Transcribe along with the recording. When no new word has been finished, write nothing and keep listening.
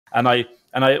And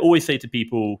I always say to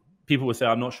people will say,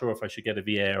 I'm not sure if I should get a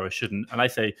VA or I shouldn't. And I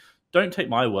say, don't take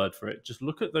my word for it. Just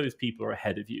look at those people who are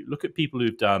ahead of you. Look at people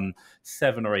who've done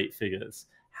 7 or 8 figures.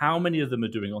 How many of them are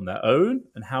doing on their own,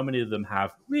 and how many of them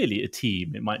have really a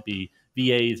team? It might be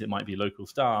VAs, it might be local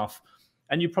staff.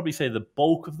 And you'd probably say the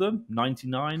bulk of them,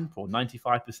 99 or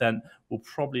 95%, will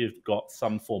probably have got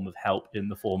some form of help in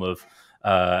the form of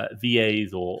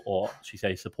VAs or should we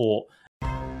say support.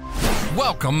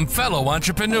 Welcome, fellow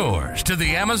entrepreneurs, to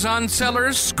the Amazon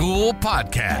Sellers School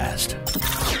podcast,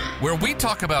 where we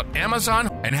talk about Amazon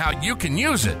and how you can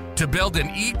use it to build an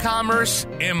e-commerce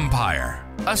empire,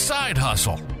 a side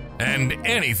hustle, and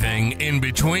anything in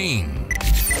between.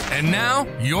 And now,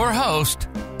 your host,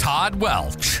 Todd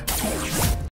Welch.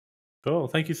 Cool.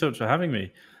 Thank you so much for having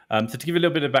me. So to give you a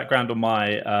little bit of background on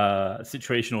my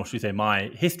situation, or should we say my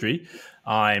history,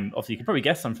 obviously you can probably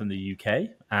guess I'm from the UK,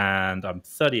 and I'm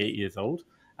 38 years old,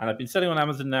 and I've been selling on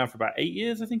Amazon now for about 8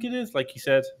 years, I think it is, like you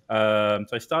said. So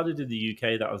I started in the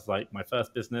UK. That was like my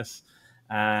first business,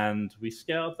 and we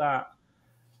scaled that.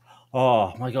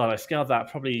 Oh my God, I scaled that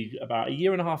probably about a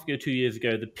year and a half ago, 2 years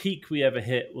ago. The peak we ever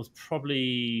hit was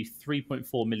probably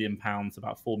 £3.4 million,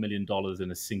 about $4 million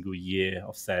in a single year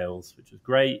of sales, which was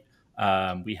great.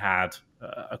 We had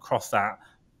across that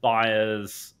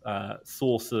buyers,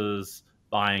 sourcers,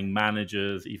 buying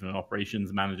managers, even an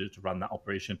operations manager to run that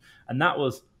operation. And that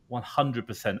was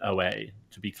 100% OA,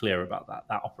 to be clear about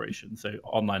that operation. So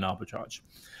online arbitrage.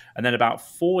 And then about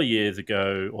 4 years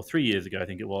ago, or 3 years ago, I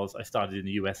think it was, I started in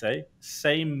the USA.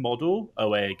 Same model,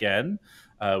 OA again.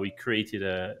 We created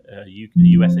a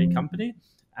USA company.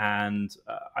 And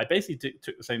I basically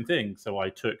took the same thing. So I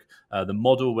took the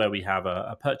model where we have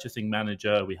a purchasing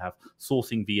manager, we have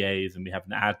sourcing VAs, and we have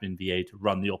an admin VA to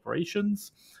run the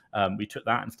operations. We took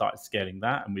that and started scaling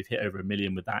that, and we've hit over $1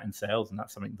 million with that in sales. And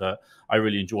that's something that I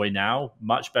really enjoy now,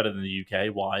 much better than the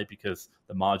UK. Why? Because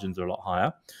the margins are a lot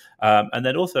higher. And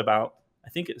then also about, I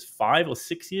think it's 5 or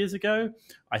 6 years ago,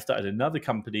 I started another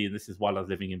company, and this is while I was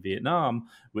living in Vietnam,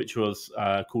 which was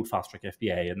called Fast Track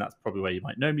FBA, and that's probably where you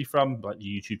might know me from, like the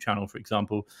YouTube channel, for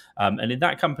example. And in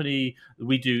that company,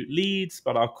 we do leads,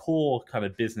 but our core kind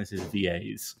of business is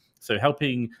VAs. So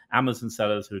helping Amazon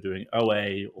sellers who are doing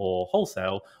OA or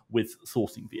wholesale with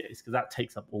sourcing VAs, because that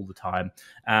takes up all the time.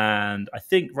 And I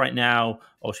think right now,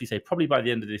 or should we say probably by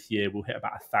the end of this year, we'll hit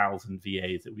about 1,000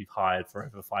 VAs that we've hired for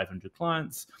over 500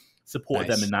 clients.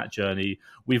 Supported them in that journey.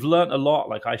 We've learned a lot.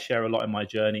 Like I share a lot in my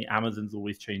journey. Amazon's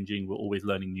always changing. We're always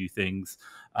learning new things.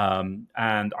 And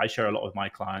I share a lot with my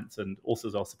clients, and also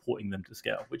as well supporting them to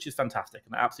scale, which is fantastic.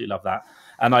 And I absolutely love that.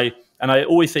 And I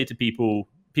always say to people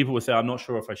will say, I'm not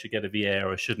sure if I should get a VA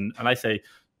or I shouldn't. And I say,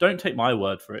 don't take my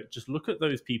word for it. Just look at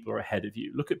those people who are ahead of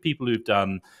you. Look at people who've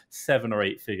done 7 or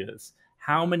 8 figures.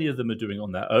 How many of them are doing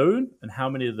on their own, and how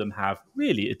many of them have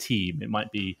really a team? It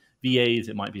might be VAs,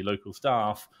 it might be local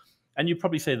staff. And you'd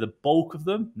probably say the bulk of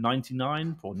them,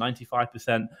 99 or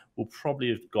 95%, will probably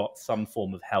have got some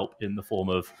form of help in the form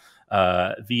of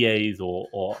VAs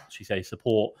or should we say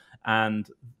support. And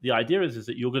the idea is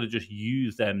that you're going to just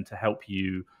use them to help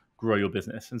you grow your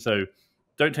business. And so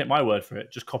don't take my word for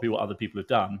it. Just copy what other people have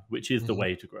done, which is the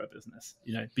way to grow a business.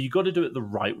 But you've got to do it the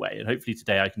right way. And hopefully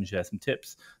today I can share some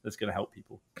tips that's going to help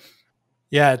people.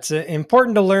 Yeah, it's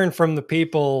important to learn from the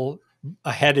people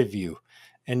ahead of you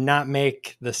and not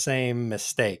make the same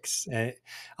mistakes. And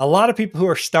a lot of people who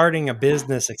are starting a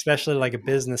business, especially like a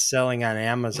business selling on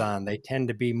Amazon, they tend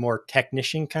to be more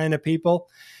technician kind of people.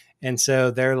 And so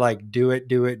they're like, do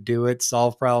it,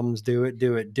 solve problems, do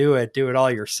it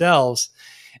all yourselves.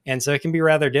 And so it can be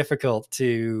rather difficult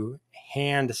to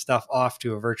hand stuff off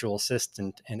to a virtual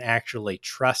assistant and actually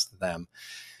trust them.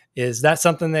 Is that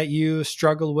something that you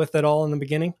struggled with at all in the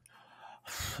beginning?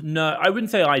 No, I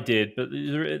wouldn't say I did, but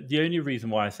the only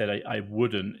reason why I said I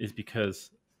wouldn't is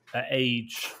because at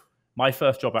age, my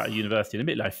first job out of university, and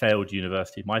admittedly I failed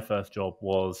university, my first job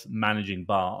was managing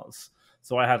bars.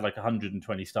 So I had like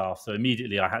 120 staff. So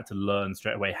immediately I had to learn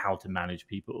straight away how to manage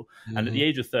people. Mm-hmm. And at the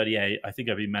age of 38, I think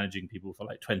I've been managing people for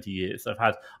like 20 years. So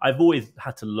I've always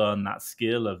had to learn that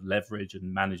skill of leverage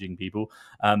and managing people.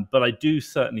 But I do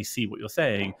certainly see what you're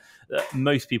saying.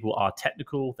 Most people are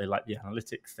technical. They like the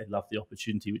analytics. They love the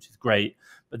opportunity, which is great.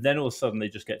 But then all of a sudden they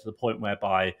just get to the point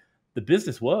whereby the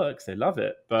business works. They love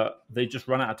it, but they just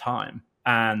run out of time.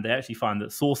 And they actually find that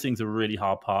sourcing is a really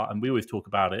hard part. And we always talk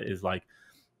about it is like,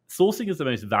 sourcing is the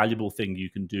most valuable thing you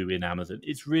can do in Amazon.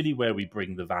 It's really where we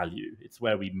bring the value. It's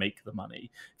where we make the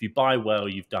money. If you buy well,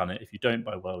 you've done it. If you don't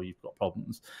buy well, you've got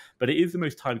problems. But it is the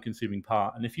most time-consuming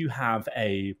part. And if you have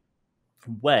a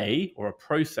way or a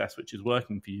process which is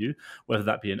working for you, whether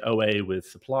that be an OA with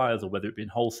suppliers or whether it be in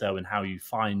wholesale and how you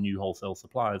find new wholesale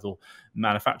suppliers or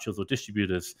manufacturers or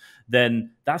distributors,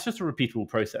 then that's just a repeatable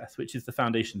process, which is the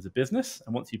foundations of business.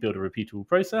 And once you build a repeatable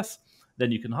process,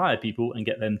 then you can hire people and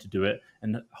get them to do it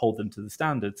and hold them to the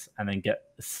standards and then get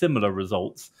similar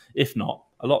results. If not,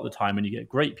 a lot of the time when you get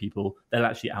great people, they'll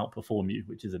actually outperform you,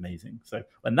 which is amazing. So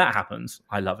when that happens,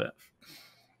 I love it.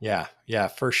 Yeah,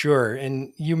 for sure.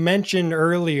 And you mentioned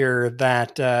earlier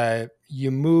that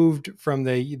you moved from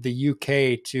the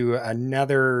UK to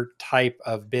another type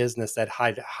of business that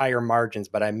had higher margins,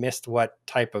 but I missed what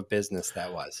type of business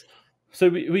that was. So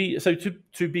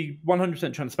to be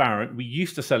 100% transparent, we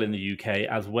used to sell in the UK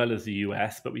as well as the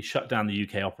US, but we shut down the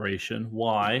UK operation.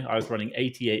 Why? I was running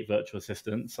 88 virtual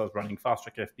assistants. I was running Fast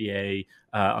Track FBA.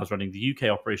 I was running the UK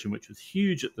operation, which was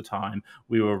huge at the time.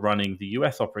 We were running the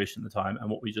US operation at the time. And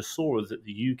what we just saw was that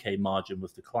the UK margin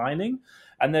was declining.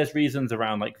 And there's reasons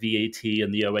around like VAT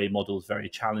and the OA model is very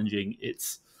challenging.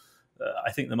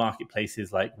 I think the marketplace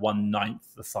is like 1/9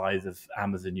 the size of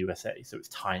Amazon USA, so it's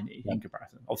tiny in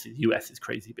comparison. Obviously, the US is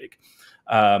crazy big.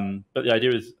 But the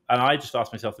idea is, and I just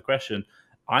asked myself the question,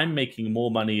 I'm making more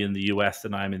money in the US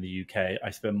than I am in the UK. I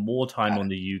spend more time on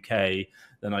the UK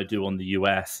than I do on the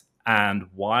US. And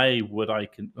why would I?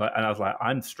 And I was like,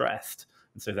 I'm stressed.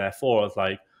 And so therefore, I was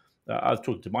like, I was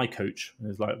talking to my coach and he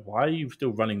was like, why are you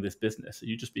still running this business? Are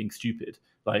you just being stupid?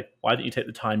 Like, why don't you take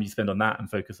the time you spend on that and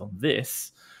focus on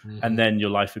this? Mm-hmm. And then your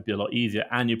life would be a lot easier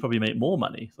and you'd probably make more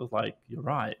money. So I was like, you're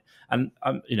right. And,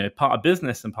 part of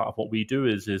business and part of what we do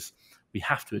is we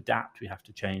have to adapt, we have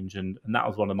to change. And that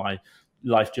was one of my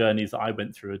life journeys that I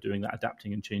went through, doing that,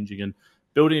 adapting and changing and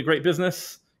building a great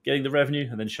business, getting the revenue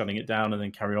and then shutting it down and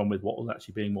then carry on with what was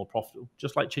actually being more profitable,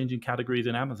 just like changing categories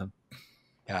in Amazon.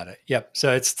 Got it. Yep.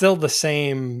 So it's still the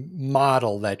same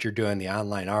model that you're doing, the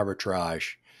online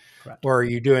arbitrage. Correct. Or are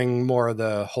you doing more of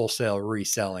the wholesale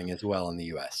reselling as well in the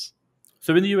US?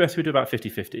 So in the US, we do about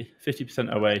 50-50,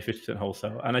 50% OA, 50%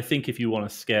 wholesale. And I think if you want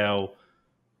to scale,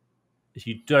 if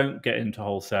you don't get into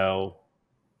wholesale,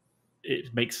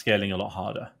 it makes scaling a lot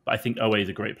harder. But I think OA is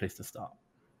a great place to start.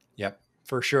 Yep,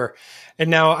 for sure. And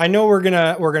now I know we're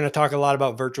gonna talk a lot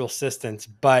about virtual assistants,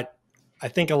 but I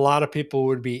think a lot of people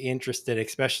would be interested,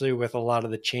 especially with a lot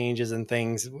of the changes and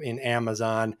things in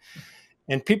Amazon.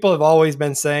 And people have always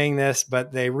been saying this,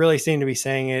 but they really seem to be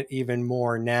saying it even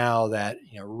more now that,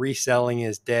 reselling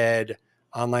is dead,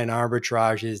 online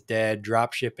arbitrage is dead,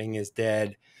 drop shipping is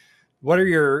dead. What are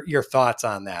your thoughts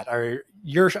on that?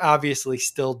 You're obviously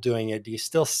still doing it. Do you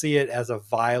still see it as a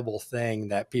viable thing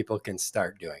that people can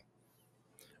start doing?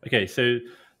 Okay, so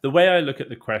the way I look at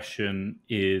the question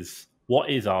is, what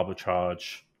is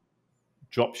arbitrage,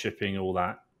 drop shipping, all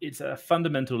that? It's a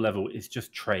fundamental level. It's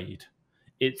just trade.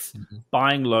 It's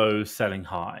buying low, selling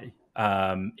high.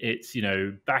 It's,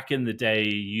 back in the day,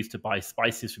 you used to buy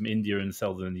spices from India and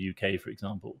sell them in the UK, for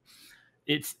example.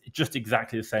 It's just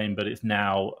exactly the same, but it's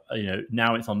now,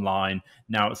 now it's online.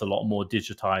 Now it's a lot more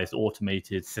digitized,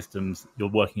 automated systems.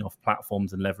 You're working off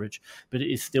platforms and leverage, but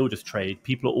it is still just trade.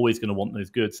 People are always going to want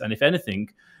those goods. And if anything,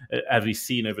 as we've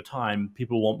seen over time,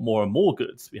 people want more and more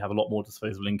goods. We have a lot more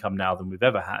disposable income now than we've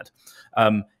ever had.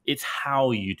 It's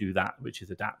how you do that, which is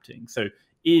adapting. So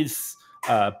is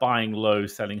buying low,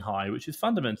 selling high, which is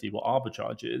fundamentally what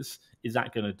arbitrage is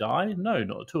that going to die? No,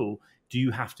 not at all. Do you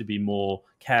have to be more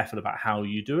careful about how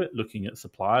you do it, looking at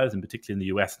suppliers, and particularly in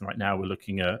the US? And right now we're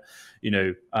looking at,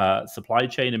 supply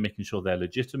chain and making sure they're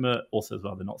legitimate. Also as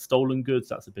well, they're not stolen goods.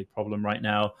 That's a big problem right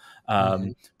now.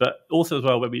 But also as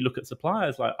well, when we look at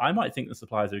suppliers, like I might think the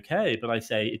supplier's okay, but I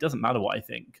say it doesn't matter what I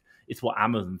think. It's what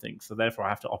Amazon thinks. So therefore I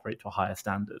have to operate to a higher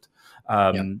standard.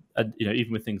 And,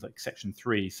 even with things like Section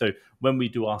 3. So when we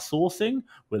do our sourcing,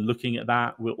 we're looking at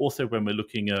that. We're also, when we're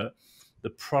looking at the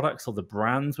products or the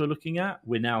brands we're looking at,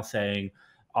 we're now saying,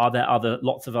 are there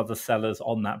lots of other sellers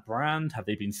on that brand? Have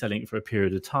they been selling it for a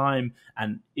period of time?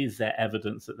 And is there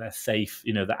evidence that they're safe?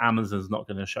 That Amazon's not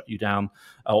going to shut you down,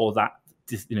 or that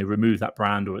remove that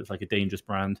brand, or it's like a dangerous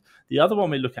brand. The other one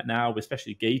we look at now,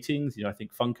 especially gatings. I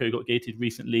think Funko got gated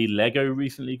recently. Lego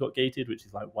recently got gated, which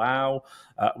is like, wow.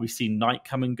 We've seen Nike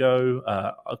come and go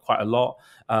quite a lot.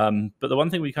 But the one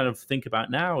thing we kind of think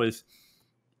about now is,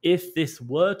 if this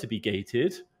were to be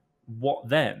gated, what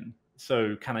then?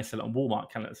 So can I sell it on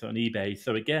Walmart? Can I sell it on eBay?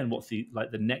 So again, what's the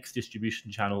next distribution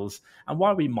channels? And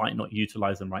while we might not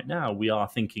utilize them right now, we are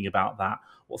thinking about that.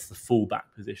 What's the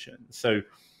fallback position? So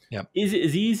is it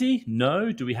as easy?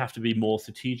 No. Do we have to be more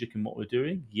strategic in what we're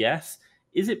doing? Yes.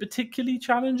 Is it particularly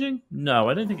challenging? No,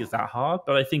 I don't think it's that hard,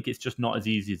 but I think it's just not as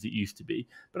easy as it used to be.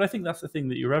 But I think that's the thing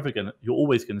that you're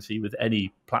always going to see with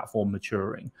any platform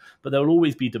maturing. But there will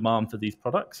always be demand for these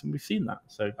products, and we've seen that.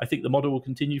 So I think the model will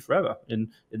continue forever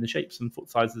in the shapes and foot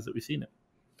sizes that we've seen it.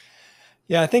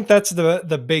 Yeah, I think that's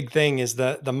the big thing is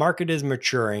that the market is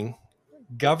maturing.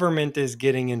 Government is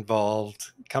getting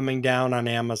involved, coming down on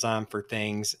Amazon for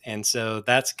things. And so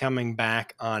that's coming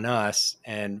back on us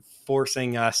and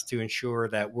forcing us to ensure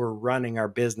that we're running our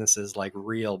businesses like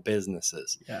real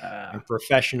businesses Yeah. and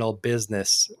professional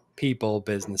business people,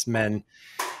 businessmen,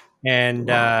 and,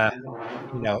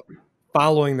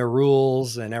 following the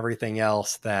rules and everything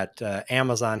else that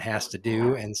Amazon has to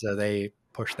do. And so they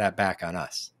push that back on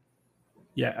us.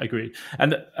 Yeah, agreed.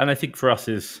 And I think for us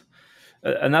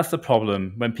and that's the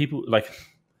problem when people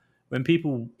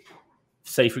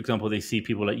say, for example, they see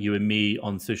people like you and me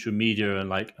on social media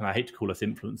and I hate to call us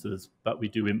influencers, but we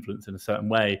do influence in a certain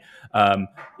way.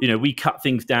 We cut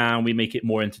things down, we make it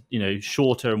more,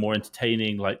 shorter and more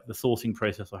entertaining, like the sourcing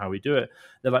process or how we do it.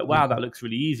 They're like, wow, that looks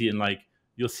really easy. And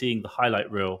you're seeing the highlight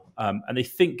reel. And they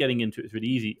think getting into it is really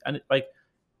easy. And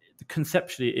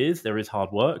conceptually there is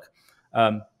hard work.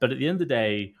 But at the end of the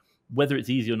day, whether it's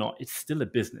easy or not, it's still a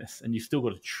business, and you still got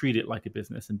to treat it like a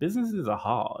business. And businesses are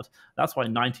hard. That's why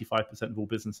 95% of all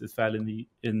businesses fail in the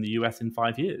US in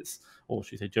 5 years, or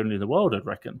should I say, generally in the world, I'd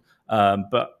reckon.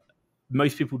 But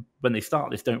most people, when they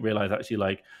start this, don't realize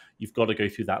actually you've got to go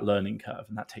through that learning curve,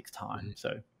 and that takes time.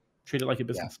 So treat it like a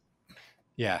business.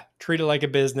 Yeah, treat it like a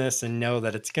business and know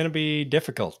that it's going to be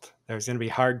difficult. There's going to be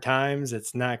hard times.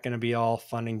 It's not going to be all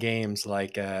fun and games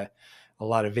like a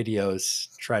lot of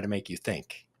videos try to make you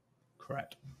think.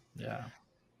 Correct. Yeah.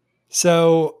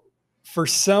 So for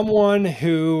someone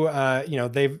who,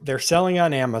 they're selling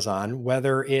on Amazon,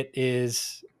 whether it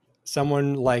is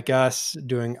someone like us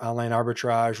doing online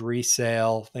arbitrage,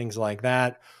 resale, things like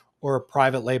that, or a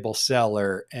private label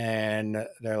seller, and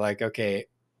they're like, okay,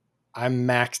 I'm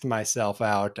maxed myself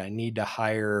out. I need to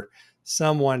hire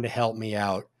someone to help me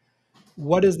out.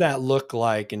 What does that look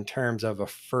like in terms of a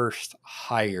first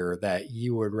hire that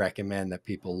you would recommend that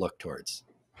people look towards?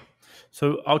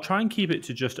 So I'll try and keep it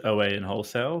to just OA and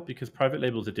wholesale, because private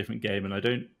label is a different game, and I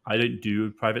don't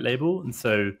do private label, and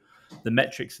so the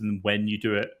metrics and when you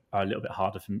do it are a little bit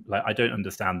harder for me. I don't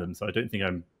understand them, so I don't think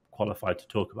I'm qualified to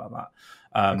talk about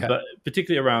that. Okay. But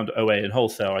particularly around OA and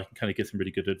wholesale, I can kind of give some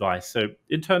really good advice. So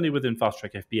internally within Fast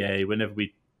Track FBA, whenever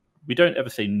we don't ever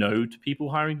say no to people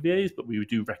hiring VAs, but we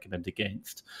do recommend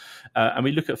against. And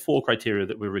we look at 4 criteria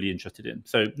that we're really interested in.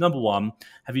 So number 1,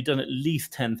 have you done at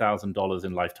least $10,000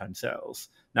 in lifetime sales?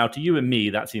 Now, to you and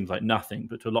me, that seems like nothing,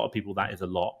 but to a lot of people, that is a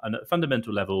lot. And at a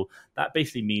fundamental level, that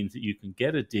basically means that you can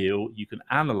get a deal, you can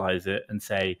analyze it and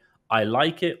say, I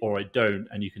like it or I don't,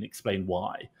 and you can explain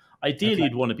why. Ideally,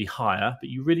 You'd want to be higher, but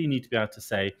you really need to be able to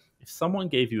say, if someone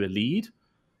gave you a lead,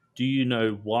 do you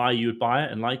know why you would buy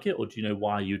it and like it, or do you know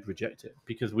why you'd reject it?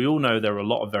 Because we all know there are a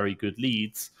lot of very good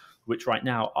leads, which right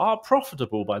now are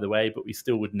profitable, by the way, but we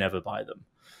still would never buy them.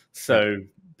 So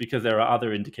because there are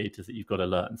other indicators that you've got to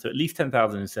learn. So at least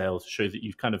 10,000 in sales shows that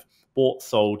you've kind of bought,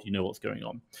 sold, you know what's going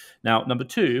on. Now, number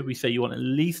 2, we say you want at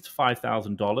least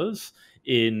 $5,000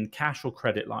 in cash or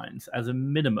credit lines as a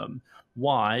minimum.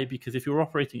 Why? Because if you're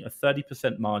operating a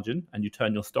 30% margin and you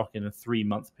turn your stock in a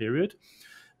 3-month period,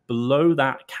 below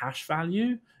that cash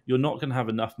value, you're not going to have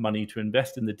enough money to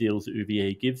invest in the deals that your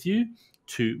VA gives you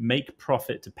to make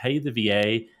profit, to pay the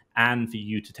VA, and for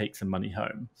you to take some money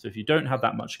home. So if you don't have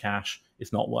that much cash,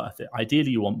 it's not worth it.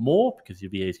 Ideally, you want more because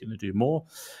your VA is going to do more.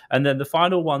 And then the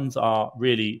final ones are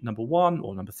really number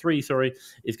 3,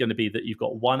 is going to be that you've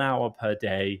got 1 hour per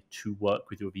day to work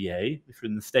with your VA. If you're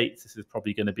in the States, this is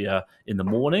probably going to be in the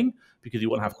morning because you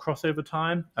want to have crossover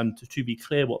time. And to be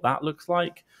clear what that looks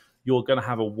like, you're going to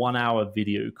have a 1 hour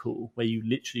video call where you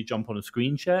literally jump on a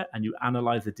screen share and you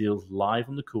analyze the deals live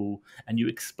on the call and you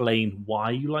explain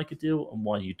why you like a deal and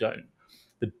why you don't.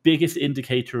 The biggest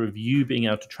indicator of you being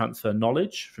able to transfer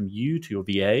knowledge from you to your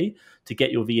VA to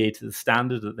get your VA to the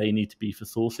standard that they need to be for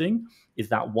sourcing is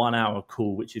that 1 hour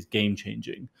call, which is game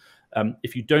changing.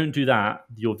 If you don't do that,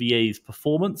 your VA's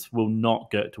performance will not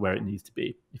get to where it needs to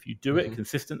be. If you do it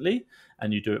consistently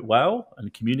and you do it well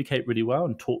and communicate really well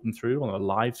and talk them through on a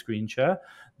live screen share,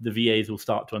 the VAs will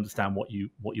start to understand what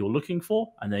you're looking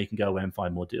for, and they can go away and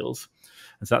find more deals.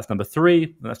 And so that's number 3,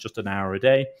 and that's just an hour a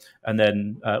day. And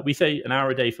then we say an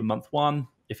hour a day for month 1.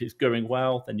 if it's going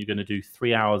well, then you're going to do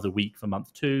 3 hours a week for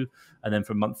month 2. And then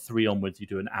from month 3 onwards, you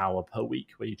do an hour per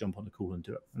week where you jump on the call and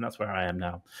do it. And that's where I am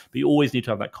now. But you always need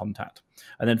to have that contact.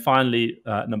 And then finally,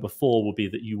 number 4 will be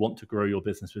that you want to grow your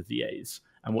business with VAs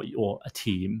or a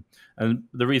team. And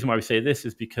the reason why we say this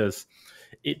is because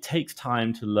it takes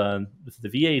time to learn, for the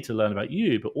VA to learn about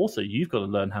you, but also you've got to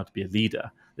learn how to be a leader.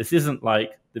 This isn't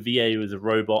like the VA is a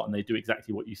robot and they do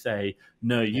exactly what you say.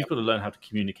 No, you've got to learn how to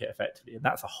communicate effectively. And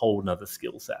that's a whole nother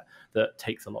skill set that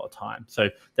takes a lot of time. So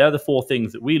there are the 4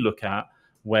 things that we look at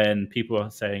when people are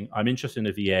saying, I'm interested in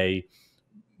a VA.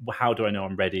 How do I know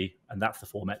I'm ready? And that's the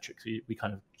 4 metrics we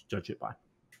kind of judge it by.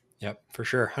 Yep, for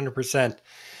sure. 100%.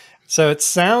 So it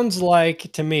sounds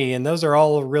like to me, and those are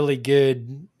all really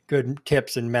good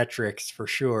tips and metrics for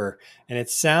sure. And it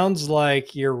sounds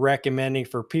like you're recommending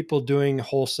for people doing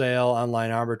wholesale online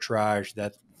arbitrage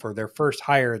that for their first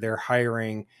hire, they're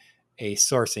hiring a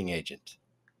sourcing agent.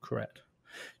 Correct.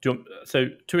 So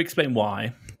to explain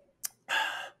why,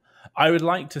 I would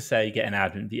like to say get an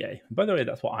admin VA. By the way,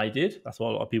 that's what I did. That's what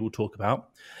a lot of people talk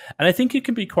about. And I think it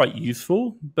can be quite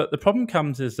useful. But the problem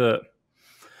comes is that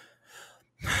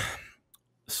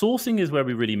sourcing is where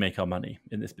we really make our money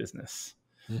in this business.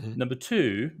 Mm-hmm. Number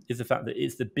 2 is the fact that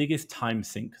it's the biggest time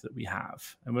sink that we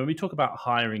have. And when we talk about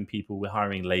hiring people, we're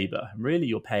hiring labor. And really,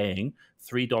 you're paying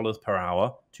 $3 per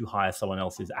hour to hire someone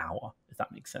else's hour, if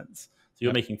that makes sense. So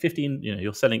you're making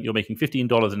you're making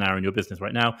 $15 an hour in your business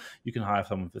right now. You can hire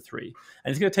someone for $3.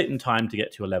 And it's going to take them time to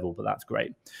get to a level, but that's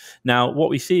great. Now, what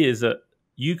we see is that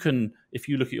you can, if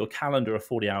you look at your calendar, a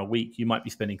 40-hour week, you might be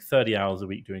spending 30 hours a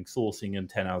week doing sourcing and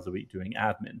 10 hours a week doing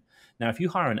admin. Now, if you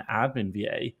hire an admin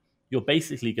VA, you're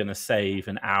basically going to save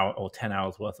an hour or 10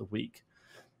 hours worth of week.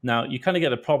 Now, you kind of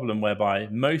get a problem whereby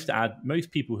most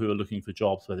people who are looking for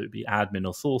jobs, whether it be admin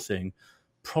or sourcing,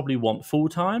 probably want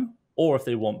full-time, or if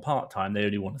they want part-time, they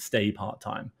only want to stay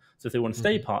part-time. So if they want to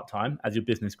stay part-time, as your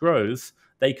business grows,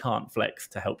 they can't flex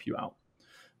to help you out.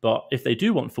 But if they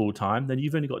do want full-time, then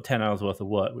you've only got 10 hours worth of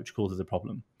work, which causes a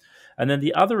problem. And then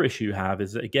the other issue you have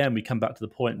is that, again, we come back to the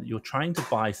point that you're trying to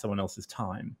buy someone else's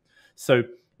time. So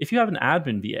if you have an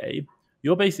admin VA,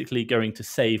 you're basically going to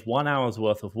save 1 hour's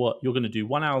worth of work. You're going to do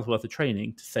 1 hour's worth of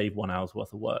training to save 1 hour's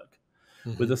worth of work.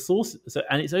 With a source,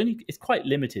 and it's quite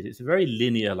limited. It's a very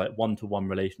linear, like 1-to-1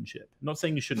 relationship. I'm not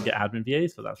saying you shouldn't get admin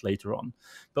VAs, but that's later on.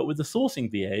 But with the sourcing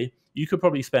VA, you could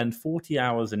probably spend 40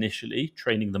 hours initially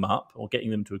training them up or getting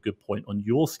them to a good point on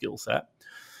your skill set.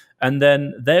 And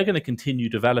then they're going to continue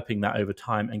developing that over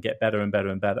time and get better and better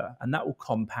and better. And that will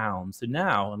compound. So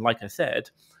now, and like I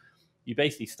said, you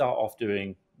basically start off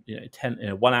doing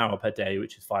 1 hour per day,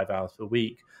 which is 5 hours per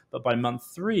week. But by month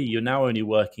 3, you're now only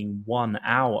working 1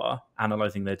 hour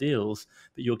analyzing their deals,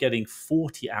 but you're getting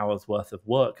 40 hours worth of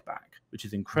work back, which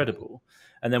is incredible.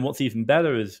 And then what's even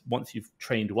better is once you've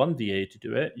trained one VA to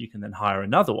do it, you can then hire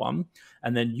another one,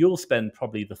 and then you'll spend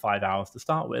probably the 5 hours to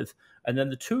start with. And then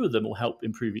the 2 of them will help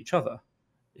improve each other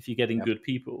if you're getting good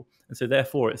people. And so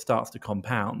therefore it starts to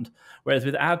compound. Whereas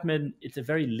with admin, it's a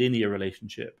very linear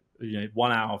relationship.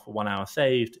 1 hour for 1 hour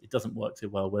saved, it doesn't work so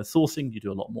well. Where sourcing, you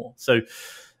do a lot more. So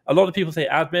a lot of people say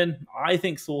admin. I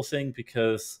think sourcing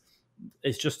because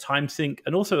it's just time sink.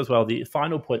 And also as well, the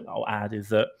final point I'll add is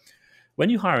that when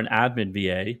you hire an admin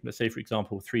VA, let's say, for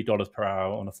example, $3 per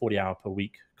hour on a 40-hour per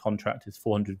week contract is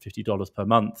 $450 per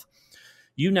month,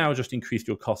 you now just increased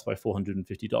your cost by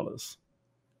 $450.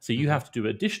 So you have to do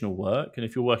additional work. And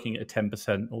if you're working at a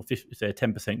 10% or 50, say a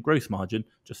 10% gross margin,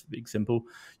 just to be simple,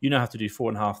 you now have to do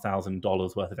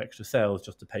 $4,500 worth of extra sales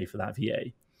just to pay for that VA.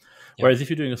 Yep. Whereas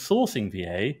if you're doing a sourcing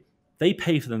VA, they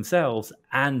pay for themselves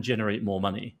and generate more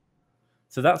money.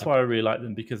 So that's why I really like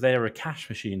them, because they are a cash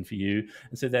machine for you.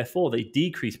 And so therefore they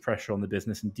decrease pressure on the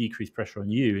business and decrease pressure on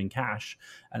you in cash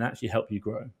and actually help you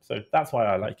grow. So that's why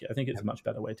I like it. I think it's a much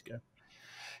better way to go.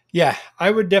 Yeah,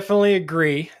 I would definitely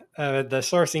agree. The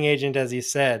sourcing agent, as you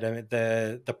said, I mean,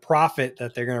 the profit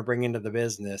that they're going to bring into the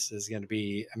business is going to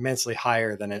be immensely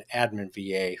higher than an admin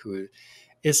VA who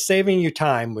is saving you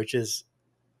time, which is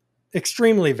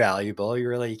extremely valuable. You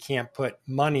really can't put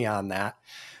money on that.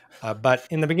 But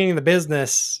in the beginning of the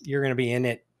business, you're going to be in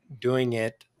it, doing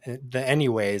it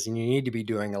anyways, and you need to be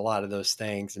doing a lot of those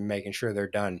things and making sure they're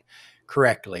done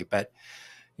correctly. But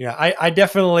I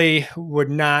definitely would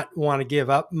not want to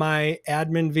give up my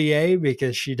admin VA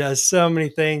because she does so many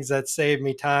things that save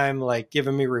me time, like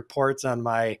giving me reports on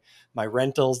my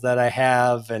rentals that I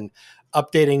have and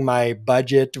updating my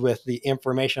budget with the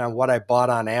information on what I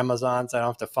bought on Amazon, so I don't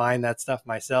have to find that stuff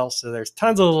myself. So there's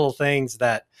tons of little things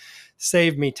that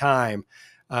save me time.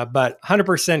 But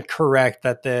 100% correct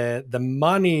that the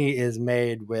money is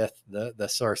made with the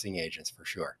sourcing agents for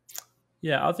sure.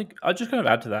 Yeah, I think I'll just kind of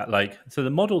add to that. Like, so the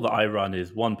model that I run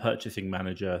is one purchasing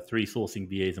manager, three sourcing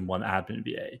VAs, and one admin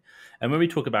VA. And when we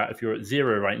talk about if you're at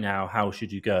zero right now, how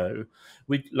should you go?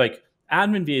 We like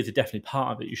admin VAs are definitely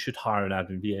part of it. You should hire an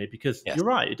admin VA because Yes. you're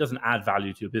right, it doesn't add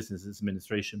value to your business as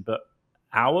administration, but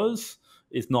hours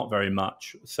is not very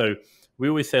much. So we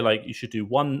always say like you should do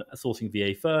one sourcing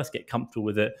VA first, get comfortable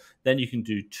with it. Then you can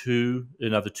do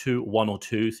another two, one or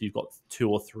two. So you've got two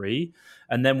or three.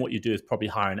 And then what you do is probably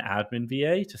hire an admin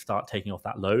VA to start taking off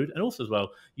that load. And also as well,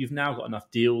 you've now got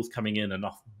enough deals coming in,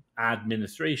 enough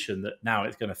administration that now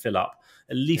it's going to fill up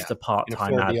at Yeah. least a Can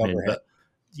part-time afford the admin. overhead. But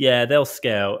yeah, they'll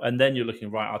scale. And then you're looking,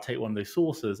 right, I'll take one of those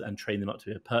sources and train them up to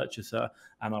be a purchaser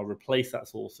and I'll replace that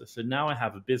sourcer. So now I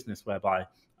have a business whereby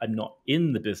I'm not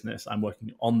in the business, I'm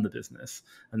working on the business.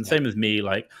 And the Yeah. same as me,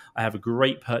 like I have a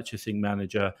great purchasing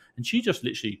manager and she just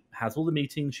literally has all the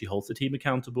meetings. She holds the team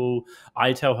accountable.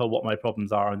 I tell her what my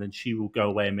problems are and then she will go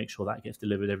away and make sure that gets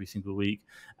delivered every single week.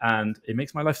 And it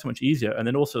makes my life so much easier. And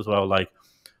then also as well, like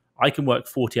I can work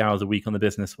 40 hours a week on the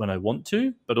business when I want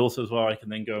to, but also as well, I can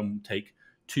then go and take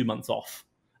 2 months off.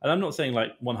 And I'm not saying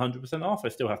like 100% off. I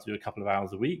still have to do a couple of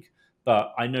hours a week,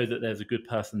 but I know that there's a good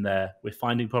person there. We're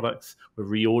finding products, we're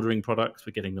reordering products,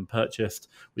 we're getting them purchased,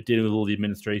 we're dealing with all the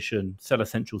administration, Seller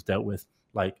Central's dealt with.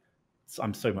 Like,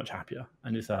 I'm so much happier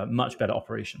and it's a much better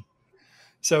operation.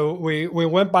 So we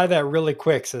went by that really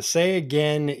quick. So say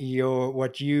again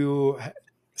what you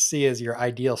see as your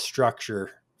ideal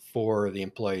structure for the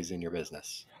employees in your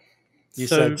business. You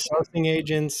said So sourcing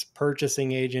agents,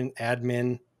 purchasing agent,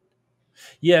 admin.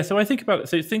 yeah, so I think about it.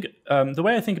 So think the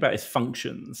way I think about it is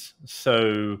functions.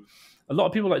 So a lot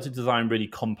of people like to design really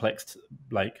complex,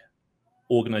 like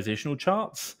organizational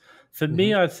charts. For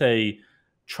me, Mhm. I'd say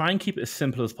try and keep it as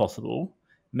simple as possible,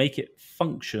 make it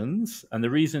functions. And the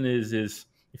reason is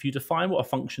if you define what a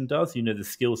function does, you know the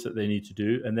skill set they need to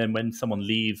do. And then when someone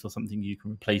leaves or something, you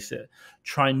can replace it.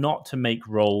 Try not to make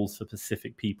roles for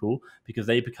specific people because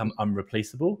they become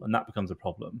unreplaceable and that becomes a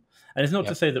problem. And it's not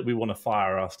to Yep. say that we want to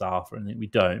fire our staff or anything, we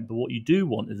don't. But what you do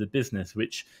want is a business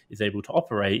which is able to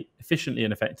operate efficiently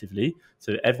and effectively.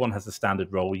 So everyone has a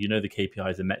standard role. You know the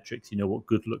KPIs and metrics. You know what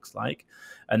good looks like.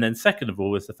 And then second of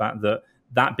all is the fact that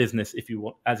that business, if you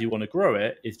want, as you want to grow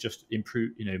it, is just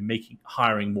improve,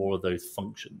 hiring more of those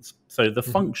functions. So the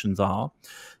Mhm. functions are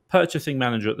purchasing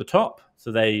manager at the top.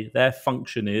 So their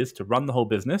function is to run the whole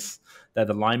business. They're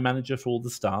the line manager for all the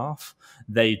staff.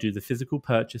 They do the physical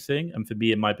purchasing, and for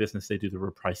me in my business, they do the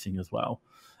repricing as well.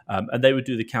 And they would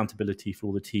do the accountability for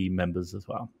all the team members as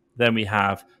well. Then we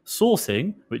have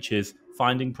sourcing, which is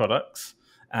finding products,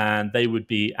 and they would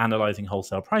be analyzing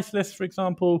wholesale price lists, for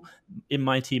example. In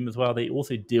my team as well, they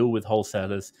also deal with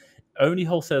wholesalers, only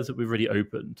wholesalers that we've already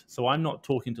opened. So I'm not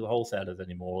talking to the wholesalers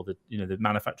anymore, the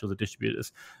manufacturers or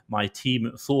distributors. My team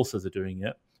at sourcers are doing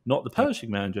it, not the Yep.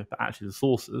 purchasing manager, but actually the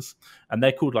sourcers. And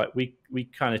they're called like we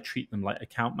kind of treat them like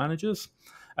account managers.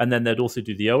 And then they'd also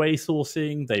do the OA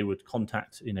sourcing. They would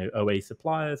contact OA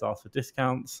suppliers, ask for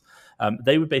discounts.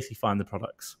 They would basically find the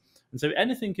products. And so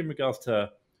anything in regards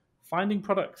to finding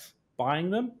products, buying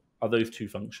them are those two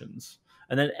functions.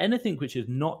 And then anything which is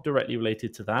not directly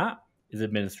related to that is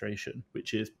administration,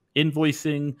 which is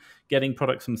invoicing, getting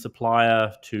products from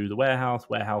supplier to the warehouse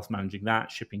managing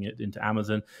that, shipping it into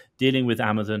Amazon, dealing with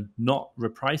Amazon, not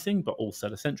repricing, but all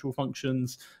Seller Central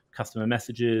functions, customer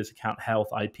messages, account health,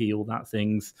 IP, all that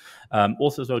things.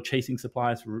 Also as well, chasing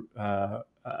suppliers for,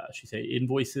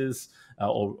 invoices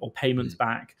or payments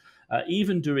back.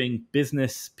 Even doing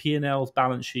business P&Ls,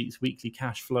 balance sheets, weekly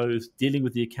cash flows, dealing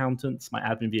with the accountants. My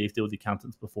admin VAs deal with the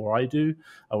accountants before I do.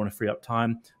 I want to free up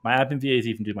time. My admin VAs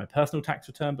even do my personal tax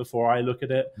return before I look at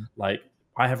it. Like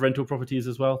I have rental properties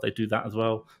as well. They do that as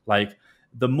well. Like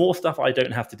the more stuff I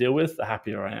don't have to deal with, the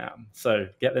happier I am. So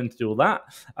get them to do all that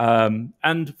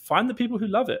and find the people who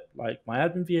love it. Like my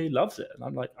admin VA loves it. And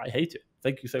I'm like, I hate it.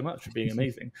 Thank you so much for being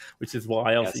amazing, which is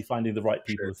why obviously Yes. finding the right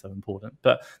people Sure. is so important.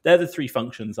 But they're the three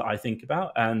functions that I think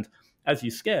about. And as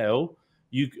you scale,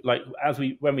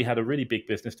 when we had a really big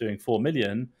business doing 4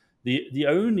 million, the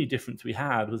only difference we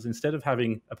had was instead of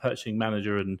having a purchasing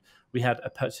manager and we had a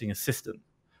purchasing assistant.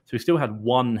 So we still had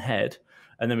one head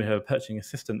and then we had a purchasing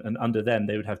assistant and under them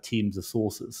they would have teams of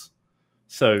sources.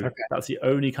 So Okay. that's the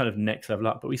only kind of next level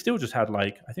up. But we still just had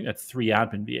I think we had 3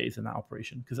 admin VAs in that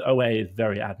operation because OA is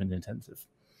very admin intensive.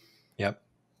 Yep.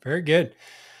 Very good.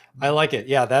 I like it.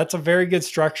 Yeah, that's a very good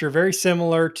structure, very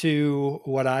similar to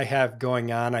what I have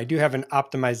going on. I do have an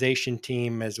optimization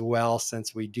team as well,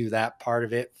 since we do that part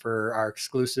of it for our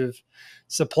exclusive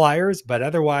suppliers, but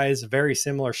otherwise, very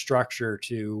similar structure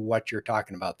to what you're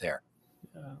talking about there.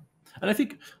 Yeah. And I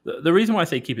think the reason why I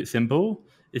say keep it simple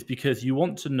is because you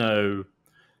want to know.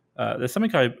 There's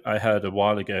something I heard a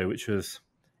while ago, which was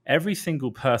every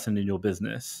single person in your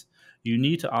business, you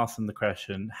need to ask them the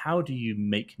question, how do you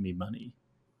make me money?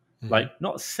 Mhm. Like,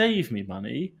 not save me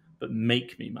money, but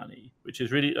make me money, which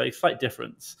is really like a slight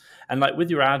difference. And like with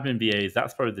your admin VAs,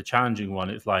 that's probably the challenging one.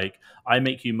 It's like, I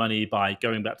make you money by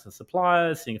going back to the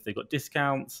suppliers, seeing if they've got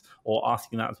discounts, or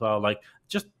asking that as well, like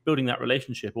just building that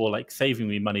relationship, or like saving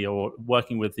me money, or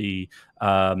working with the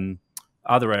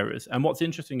other areas. And what's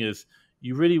interesting is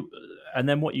you really, and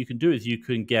then what you can do is you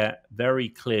can get very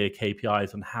clear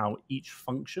KPIs on how each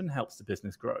function helps the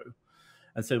business grow.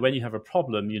 And so when you have a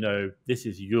problem, you know, this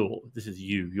is your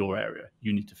area.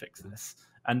 You need to fix this.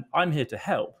 And I'm here to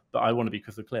help, but I want to be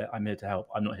crystal clear. I'm here to help.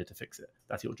 I'm not here to fix it.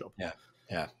 That's your job. Yeah.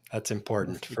 Yeah. That's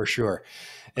important for sure.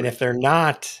 And Great. if they're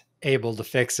not able to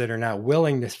fix it or not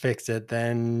willing to fix it,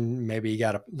 then maybe you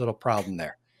got a little problem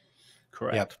there. Yep.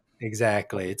 Correct.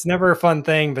 Exactly. It's never a fun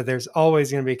thing, but there's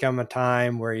always going to become a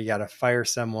time where you got to fire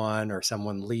someone or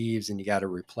someone leaves and you got to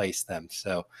replace them.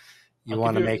 So you I'll give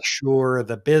want to you make sure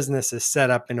the business is set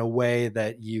up in a way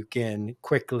that you can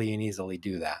quickly and easily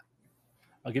do that.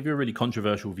 I'll give you a really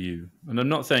controversial view. And I'm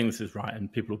not saying this is right,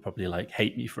 and people will probably like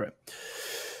hate me for it.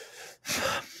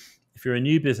 If you're a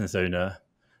new business owner,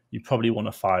 you probably want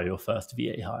to fire your first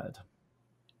VA hired.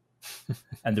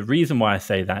 And the reason why I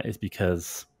say that is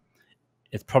because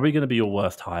it's probably going to be your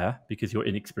worst hire because you're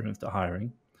inexperienced at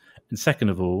hiring. And second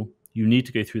of all, you need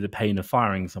to go through the pain of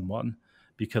firing someone,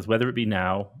 because whether it be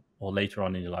now or later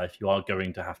on in your life, you are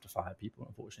going to have to fire people,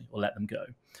 unfortunately, or let them go.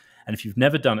 And if you've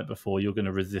never done it before, you're going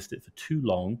to resist it for too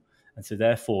long. And so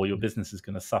therefore, your business is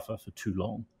going to suffer for too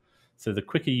long. So the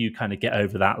quicker you kind of get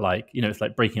over that, like, you know, it's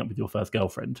like breaking up with your first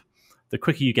girlfriend. The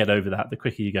quicker you get over that, the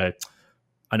quicker you go,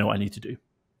 I know what I need to do.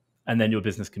 And then your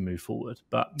business can move forward.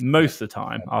 But most of the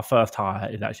time, our first hire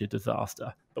is actually a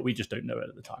disaster, but we just don't know it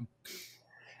at the time.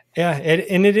 Yeah,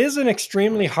 and it is an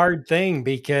extremely hard thing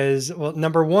because, well,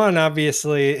 number one,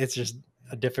 obviously, it's just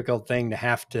a difficult thing to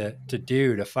have to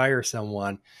do to fire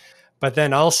someone. But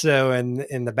then also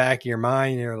in the back of your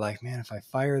mind, you're like, man, if I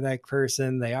fire that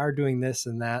person, they are doing this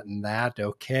and that and that.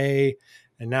 Okay.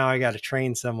 And now I got to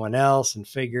train someone else and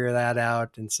figure that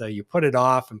out. And so you put it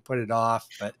off and put it off.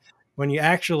 But when you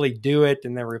actually do it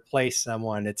and then replace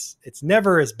someone, it's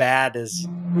never as bad as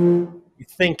you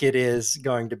think it is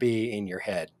going to be in your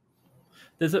head.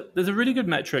 There's a really good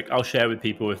metric I'll share with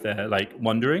people if they're like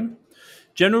wondering.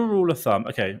 General rule of thumb.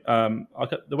 Okay,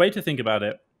 the way to think about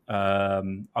it.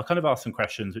 I'll kind of ask some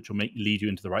questions which will lead you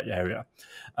into the right area.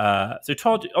 So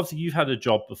Todd, obviously you've had a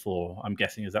job before, I'm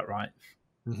guessing, is that right?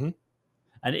 Mm-hmm.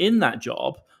 And in that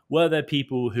job, were there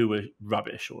people who were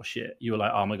rubbish or shit? You were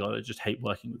like, oh my God, I just hate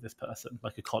working with this person,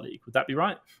 like a colleague. Would that be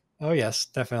right? Oh, yes,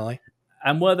 definitely.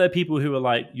 And were there people who were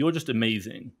like, you're just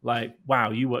amazing? Like,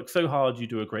 wow, you work so hard, you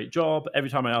do a great job.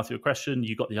 Every time I ask you a question,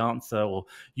 you got the answer, or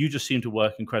you just seem to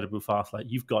work incredibly fast. Like,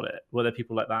 you've got it. Were there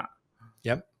people like that?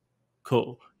 Yep.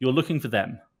 Cool. You're looking for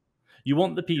them. You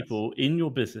want the people in your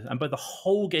business, and by the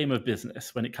whole game of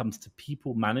business, when it comes to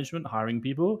people management, hiring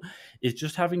people, is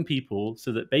just having people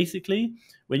so that basically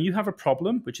when you have a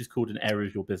problem, which is called an area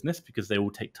of your business because they all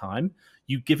take time,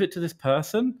 you give it to this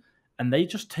person and they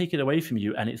just take it away from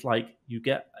you. And it's like you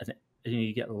get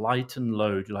light and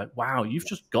load. You're like, wow, you've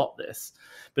just got this.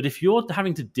 But if you're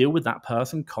having to deal with that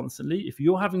person constantly, if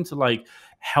you're having to like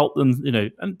help them, you know,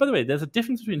 and by the way, there's a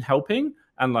difference between helping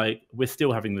and like, we're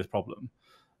still having this problem.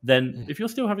 Then if you're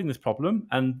still having this problem,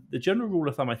 and the general rule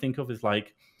of thumb I think of is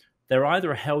like, they're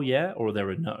either a hell yeah or they're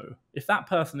a no. If that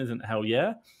person isn't a hell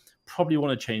yeah, probably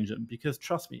want to change them, because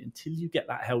trust me, until you get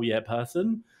that hell yeah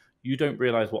person, you don't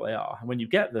realize what they are. And when you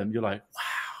get them, you're like,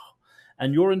 wow.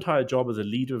 And your entire job as a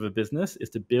leader of a business is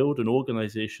to build an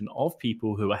organization of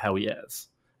people who are hell yes.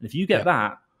 And if you get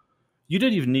that, you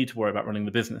don't even need to worry about running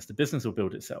the business. The business will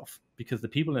build itself because the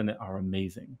people in it are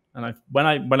amazing. And when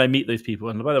I meet those people,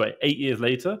 and by the way, 8 years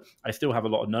later, I still have a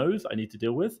lot of no's I need to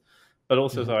deal with, but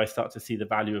also so I start to see the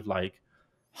value of like,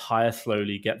 hire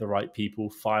slowly, get the right people,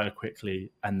 fire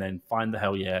quickly, and then find the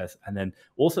hell yes. And then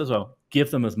also as well,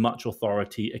 give them as much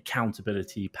authority,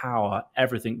 accountability, power,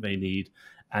 everything they need,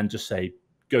 and just say,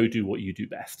 go do what you do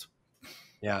best.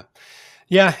 Yeah.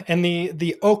 Yeah. And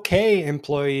the okay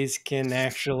employees can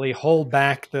actually hold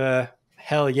back the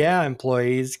hell yeah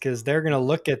employees, because they're going to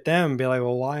look at them and be like,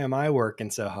 well, why am I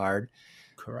working so hard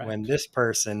when this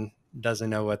person doesn't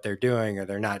know what they're doing, or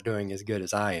they're not doing as good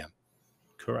as I am?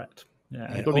 Correct. Yeah.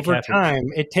 And over time,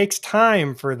 it takes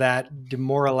time for that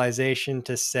demoralization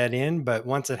to set in. But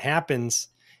once it happens,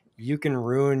 you can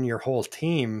ruin your whole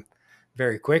team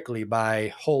very quickly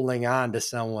by holding on to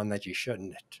someone that you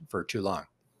shouldn't for too long.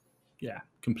 Yeah,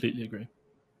 completely agree.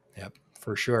 Yep,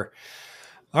 for sure.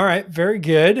 All right, very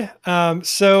good.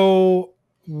 So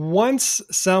once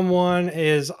someone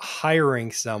is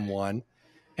hiring someone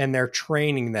and they're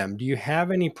training them, do you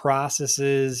have any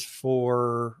processes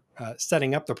for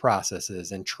setting up the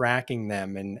processes and tracking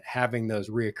them and having those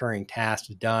reoccurring tasks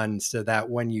done so that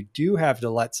when you do have to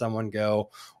let someone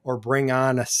go or bring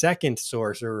on a second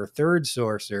sourcer or third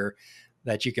sourcer,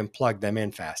 that you can plug them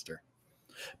in faster?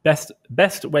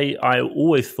 Best way I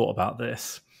always thought about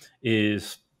this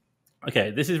is, okay,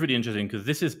 this is really interesting because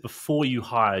this is before you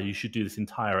hire, you should do this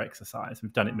entire exercise.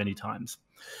 We've done it many times.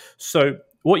 So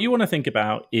what you want to think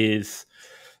about is,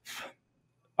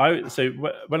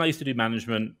 when I used to do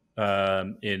management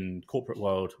in corporate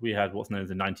world, we had what's known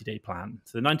as a 90-day plan.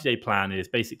 So the 90-day plan is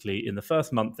basically in the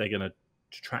first month, they're going to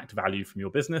detract value from your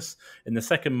business. In the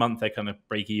second month, they kind of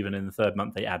break even. In the third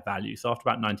month, they add value. So after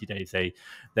about 90 days,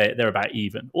 they're about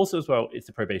even. Also as well, it's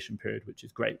the probation period, which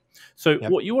is great. So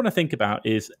what you want to think about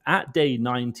is at day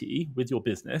 90 with your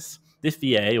business, this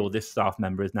VA or this staff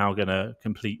member is now going to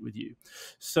complete with you.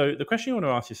 So the question you want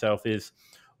to ask yourself is,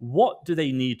 what do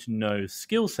they need to know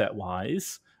skill set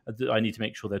wise that I need to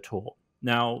make sure they're taught?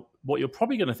 Now, what you're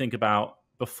probably going to think about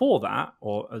before that,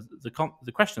 or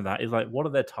the question of that is like, what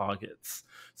are their targets?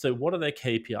 So what are their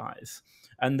KPIs?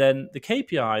 And then the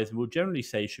KPIs we'll generally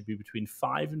say should be between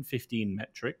 5 and 15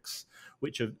 metrics,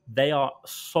 which they are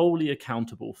solely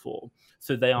accountable for.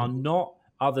 So they are not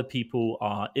other people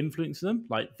are influencing them,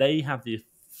 like they have the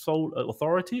sole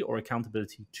authority or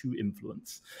accountability to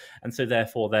influence. And so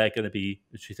therefore they're going to be,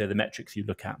 as you say, the metrics you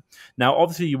look at. Now,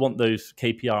 obviously you want those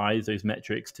KPIs, those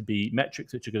metrics to be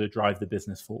metrics which are going to drive the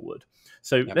business forward.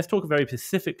 So let's talk very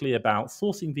specifically about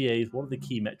sourcing VAs. What are the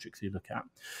key metrics you look at?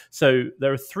 So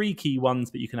there are 3 key ones,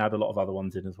 but you can add a lot of other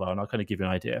ones in as well. And I'll kind of give you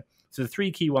an idea. So the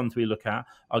 3 key ones we look at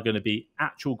are going to be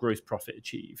actual gross profit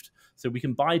achieved. So we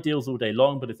can buy deals all day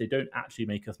long, but if they don't actually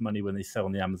make us money when they sell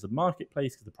on the Amazon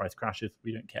marketplace because the price crashes,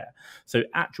 we don't care. So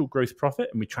actual gross profit,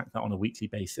 and we track that on a weekly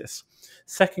basis.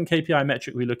 Second KPI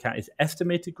metric we look at is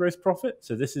estimated gross profit.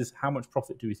 So this is how much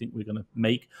profit do we think we're going to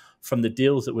make from the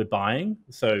deals that we're buying.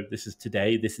 So this is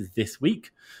today, this is this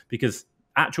week, because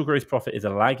actual gross profit is a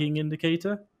lagging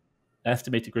indicator.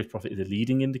 Estimated gross profit is a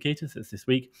leading indicator, so it's this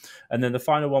week. And then the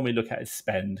final one we look at is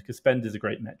spend, because spend is a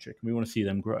great metric and we want to see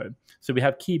them grow. So we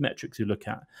have key metrics we look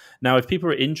at. Now, if people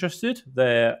are interested,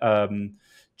 they're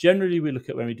generally we look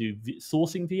at when we do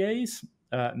sourcing VAs,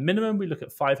 minimum we look at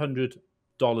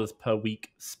 $500 per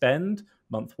week spend,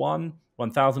 month 1,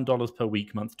 $1,000 per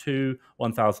week, month 2,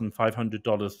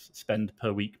 $1,500 spend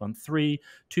per week, month 3,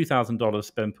 $2,000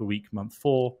 spend per week, month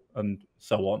 4, and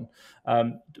so on.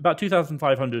 About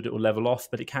 $2,500 it will level off,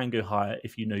 but it can go higher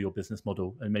if you know your business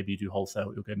model and maybe you do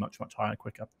wholesale, you'll go much, much higher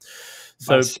quicker.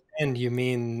 So by spend, you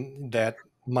mean that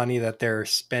money that they're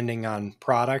spending on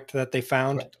product that they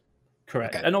found?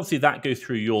 Correct. Okay. And obviously that goes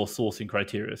through your sourcing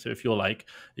criteria. So if you're like,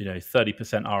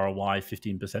 30% ROI,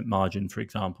 15% margin, for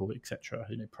example, et cetera,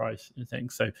 price and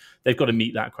things. So they've got to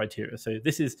meet that criteria. So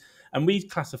this is, and we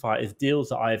classify it as deals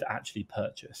that I've actually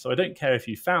purchased. So I don't care if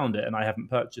you found it and I haven't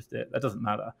purchased it. That doesn't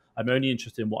matter. I'm only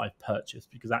interested in what I've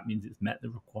purchased because that means it's met the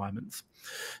requirements.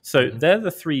 So they're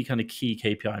the 3 kind of key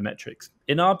KPI metrics.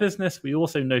 In our business, we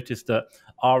also noticed that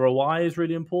ROI is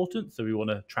really important. So we want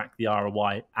to track the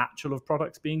ROI actual of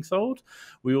products being sold.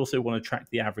 We also want to track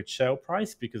the average sale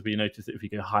price because we notice that if we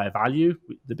go higher value,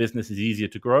 the business is easier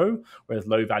to grow, whereas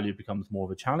low value becomes more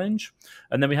of a challenge.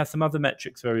 And then we have some other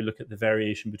metrics where we look at the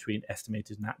variation between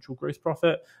estimated and actual gross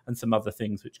profit and some other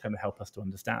things which kind of help us to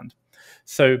understand.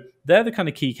 So they're the kind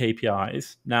of key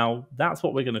KPIs. Now, that's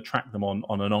what we're going to track them on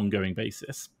an ongoing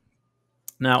basis.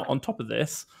 Now, on top of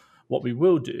this, what we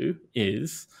will do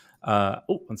is,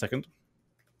 one second.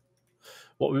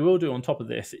 What we will do on top of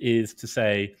this is to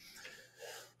say,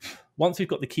 once we've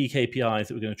got the key KPIs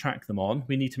that we're going to track them on,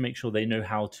 we need to make sure they know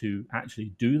how to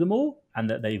actually do them all and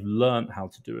that they've learned how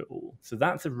to do it all. So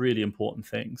that's a really important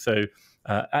thing. So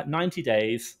at 90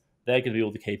 days, they're going to be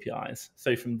all the KPIs.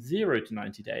 So from 0 to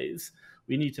 90 days,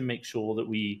 we need to make sure that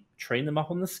we train them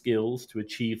up on the skills to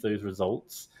achieve those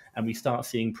results and we start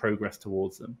seeing progress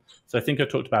towards them. So I think I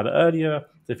talked about it earlier.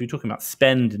 So if you're talking about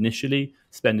spend initially,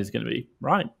 spend is going to be,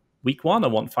 right, week 1, I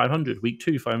want 500, week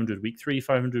 2, 500, week 3,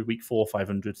 500, week 4,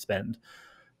 500 spend.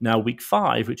 Now week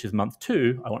 5, which is month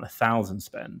 2, I want 1,000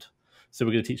 spend. So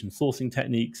we're going to teach them sourcing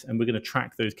techniques and we're going to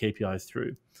track those KPIs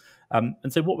through. And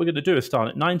so what we're going to do is start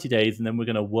at 90 days and then we're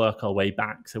going to work our way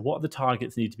back. So what are the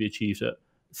targets need to be achieved at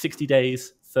 60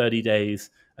 days, 30 days,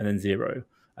 and then 0.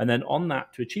 And then on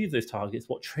that, to achieve those targets,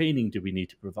 what training do we need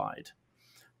to provide?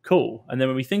 Cool. And then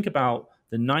when we think about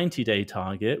the 90-day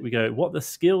target, we go, what are the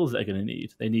skills they're going to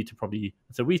need? They need to probably,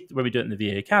 so when we do it in the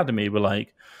VA Academy, we're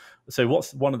like, so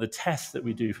what's one of the tests that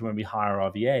we do for when we hire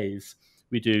our VAs?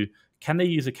 We do, can they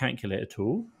use a calculator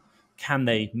tool? Can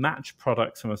they match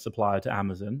products from a supplier to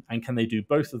Amazon? And can they do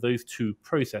both of those two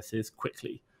processes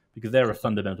quickly? Because they're a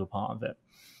fundamental part of it.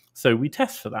 So we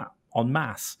test for that en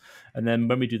masse. And then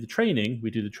when we do the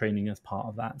training as part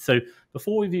of that. So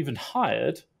before we've even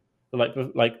hired,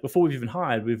 before we've even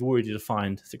hired, we've already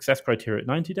defined success criteria at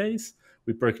 90 days.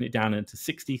 We've broken it down into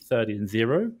 60, 30, and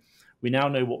 0. We now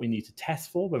know what we need to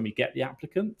test for when we get the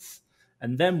applicants.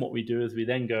 And then what we do is we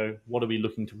then go, what are we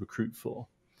looking to recruit for?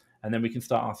 And then we can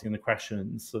start asking the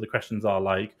questions. So the questions are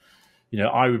like,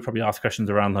 I would probably ask questions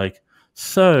around like,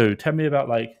 so tell me about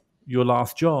like your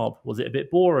last job. Was it a bit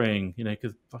boring?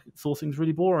 Because sourcing's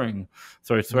really boring.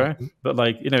 Sorry to swear. But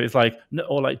like, it's like,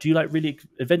 or like, do you like really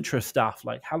adventurous stuff?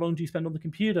 Like, how long do you spend on the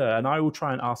computer? And I will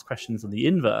try and ask questions on the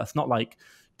inverse, not like,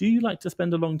 do you like to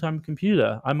spend a long time on the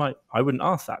computer? I wouldn't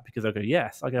ask that because I go,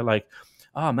 yes. I go like,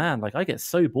 oh man, like I get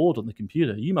so bored on the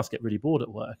computer. You must get really bored at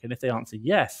work. And if they answer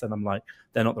yes, then I'm like,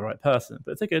 they're not the right person.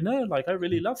 But if they go, no, like I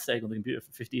really love staying on the computer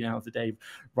for 15 hours a day,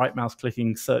 right mouse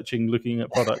clicking, searching, looking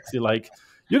at products, you're like,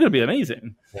 you're going to be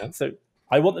amazing. Yeah. So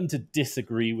I want them to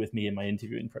disagree with me in my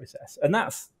interviewing process. And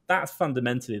that's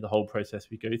fundamentally the whole process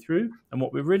we go through. And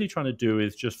what we're really trying to do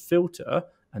is just filter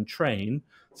and train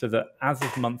so that as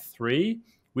of month 3,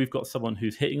 we've got someone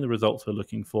who's hitting the results we're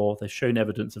looking for. They've shown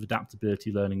evidence of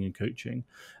adaptability, learning, and coaching.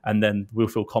 And then we'll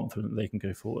feel confident they can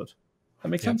go forward. That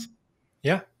makes sense?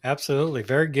 Yeah, absolutely.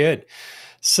 Very good.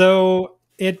 So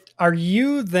are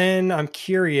you then, I'm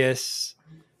curious,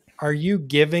 are you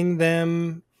giving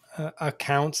them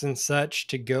accounts and such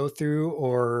to go through,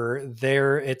 or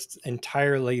it's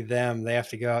entirely them? They have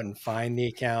to go out and find the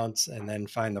accounts and then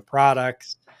find the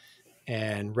products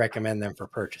and recommend them for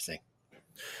purchasing?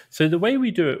 So the way we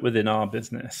do it within our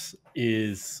business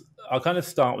is I'll kind of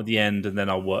start with the end and then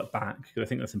I'll work back because I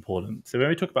think that's important. So when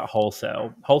we talk about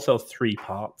wholesale's 3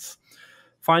 parts: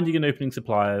 finding and opening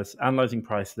suppliers, analyzing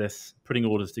price lists, putting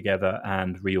orders together,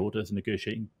 and reorders and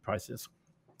negotiating prices.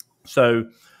 So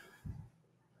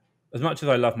as much as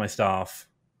I love my staff,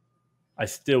 I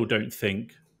still don't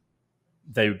think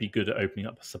they would be good at opening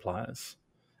up suppliers.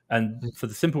 And for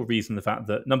the simple reason, the fact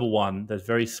that, number one, there's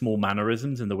very small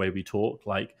mannerisms in the way we talk.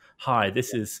 Like, hi,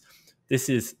 this is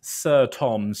Sir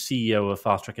Tom, CEO of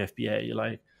Fast Track FBA. You're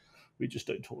like, we just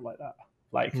don't talk like that.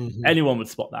 Like anyone would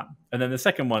spot that. And then the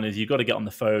second one is you've got to get on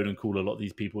the phone and call a lot of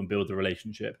these people and build the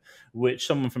relationship, which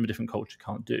someone from a different culture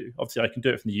can't do. Obviously, I can do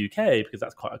it from the UK because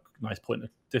that's quite a nice point of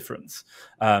difference.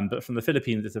 But from the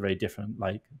Philippines, it's a very different,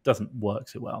 doesn't work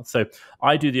so well. So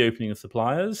I do the opening of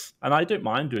suppliers, and I don't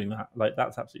mind doing that. Like,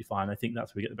 that's absolutely fine. I think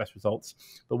that's where we get the best results.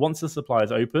 But once the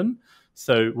suppliers open,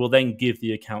 so we'll then give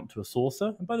the account to a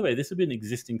sourcer. And by the way, this will be an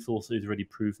existing sourcer who's already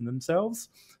proven themselves.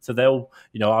 So they'll,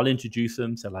 I'll introduce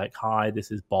them. So like, hi, this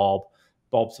is Bob.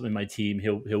 Bob's in my team.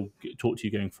 He'll talk to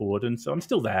you going forward. And so I'm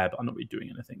still there, but I'm not really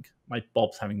doing anything.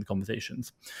 Bob's having the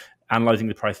conversations, analyzing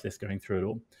the price list, going through it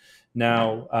all.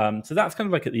 Now, so that's kind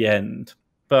of like at the end.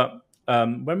 But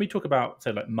when we talk about,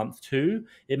 say, like month 2,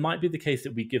 it might be the case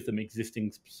that we give them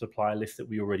existing supplier lists that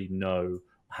we already know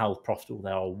how profitable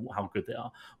they are, how good they are.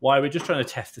 Why? We're just trying to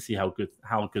test to see how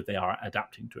good they are at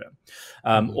adapting to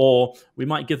it. Or we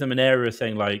might give them an area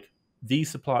saying like,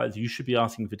 these suppliers, you should be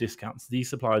asking for discounts. These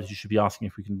suppliers, you should be asking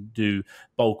if we can do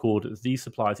bulk orders. These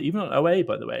suppliers, even on OA,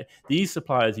 by the way, these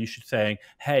suppliers, you should saying,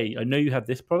 hey, I know you have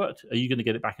this product. Are you going to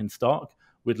get it back in stock?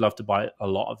 We'd love to buy a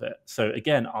lot of it. So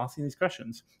again, asking these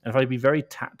questions. And if I be very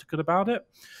tactical about it,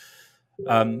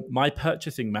 my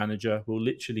purchasing manager will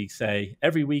literally say,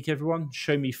 every week, everyone,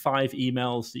 show me 5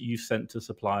 emails that you've sent to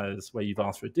suppliers where you've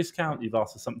asked for a discount, you've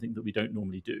asked for something that we don't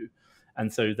normally do.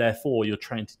 And so therefore, you're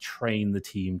trying to train the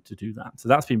team to do that. So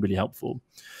that's been really helpful.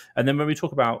 And then when we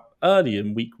talk about early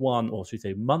in week 1, or should we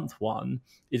say month 1,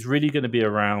 is really going to be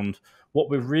around what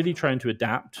we're really trying to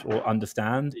adapt or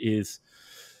understand is,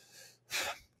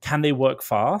 can they work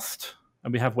fast?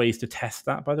 And we have ways to test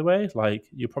that, by the way. Like,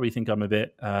 you probably think I'm a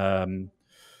bit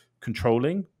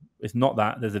controlling. It's not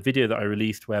that. There's a video that I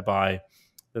released whereby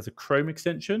there's a Chrome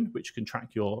extension which can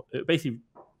track basically,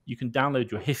 you can download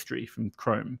your history from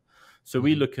Chrome. So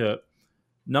we look at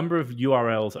number of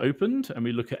URLs opened and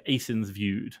we look at ASINs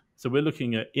viewed. So we're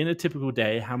looking at, in a typical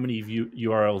day, how many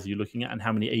URLs you're looking at and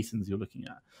how many ASINs you're looking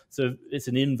at. So it's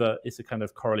it's a kind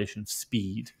of correlation of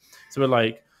speed. So we're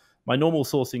like, my normal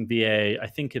sourcing VA, I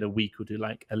think in a week will do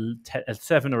like a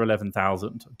 7 or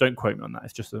 11,000. Don't quote me on that.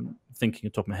 It's just thinking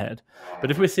on top of my head. But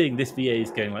if we're seeing this VA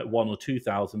is getting like 1 or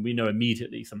 2,000, we know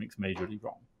immediately something's majorly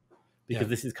wrong. because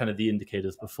this is kind of the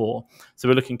indicators before. So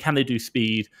we're looking, can they do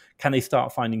speed? Can they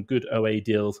start finding good OA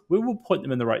deals? We will point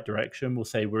them in the right direction. We'll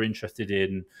say we're interested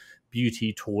in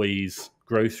beauty, toys,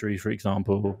 grocery, for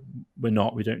example. We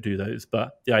don't do those.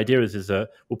 But the idea is that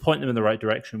we'll point them in the right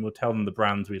direction. We'll tell them the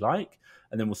brands we like,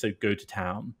 and then we'll say go to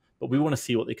town. But we want to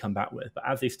see what they come back with. But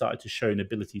as they started to show an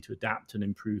ability to adapt and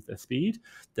improve their speed,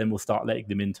 then we'll start letting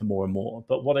them into more and more.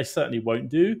 But what I certainly won't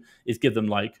do is give them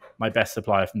like my best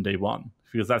supplier from day one,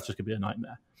 because that's just going to be a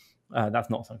nightmare. That's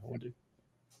not something I want to do.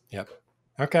 Yep.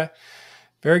 Okay.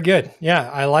 Very good. Yeah,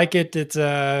 I like it. It's,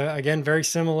 again, very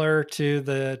similar to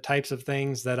the types of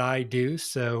things that I do.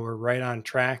 So we're right on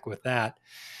track with that.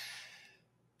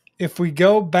 If we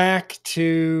go back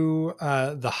to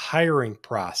the hiring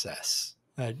process,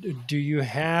 do you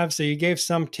have, so you gave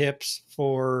some tips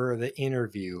for the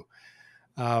interview.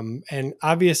 And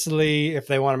obviously, if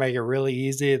they want to make it really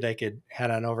easy, they could head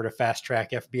on over to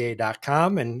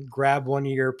fasttrackfba.com and grab one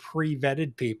of your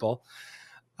pre-vetted people.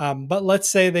 But let's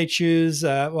say they choose,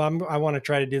 I want to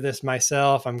try to do this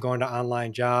myself. I'm going to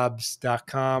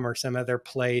onlinejobs.com or some other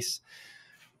place.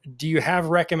 Do you have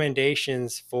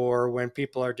recommendations for when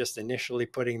people are just initially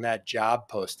putting that job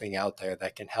posting out there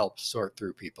that can help sort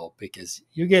through people? Because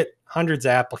you get hundreds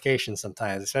of applications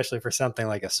sometimes, especially for something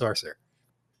like a sourcer.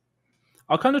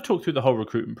 I'll kind of talk through the whole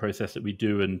recruitment process that we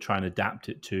do and try and adapt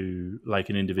it to like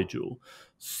an individual.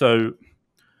 So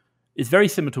it's very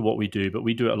similar to what we do, but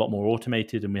we do it a lot more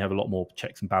automated and we have a lot more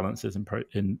checks and balances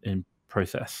in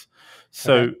process.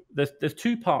 So there's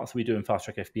two parts we do in Fast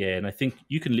Track FBA, and I think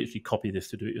you can literally copy this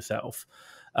to do it yourself.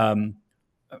 I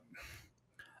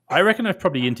reckon I've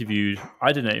probably interviewed,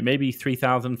 I don't know, maybe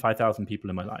 3,000, 5,000 people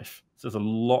in my life. So there's a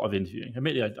lot of interviewing.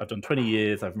 Admittedly, I've done 20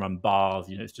 years. I've run bars.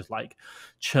 It's just like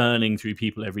churning through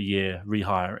people every year,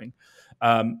 rehiring.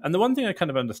 And the one thing I kind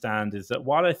of understand is that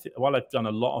while I've done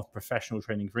a lot of professional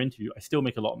training for interview, I still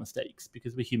make a lot of mistakes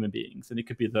because we're human beings. And it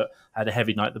could be that I had a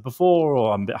heavy night the before,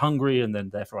 or I'm a bit hungry, and then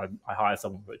therefore I hire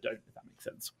someone who I don't, if that makes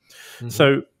sense. Mm-hmm.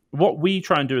 So what we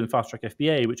try and do in Fast Track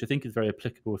FBA, which I think is very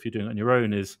applicable if you're doing it on your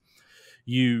own, is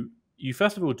you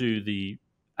first of all do the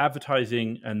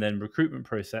advertising and then recruitment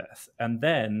process, and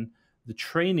then the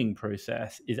training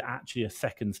process is actually a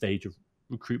second stage of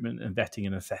recruitment and vetting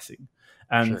and assessing.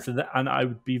 And so that, and I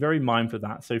would be very mindful of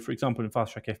that. So for example, in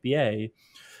Fast Track FBA,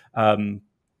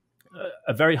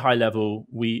 a very high level,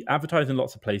 we advertise in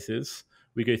lots of places.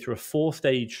 We go through a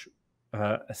 4-stage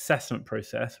assessment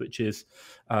process, which is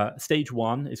stage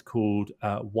 1 is called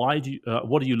what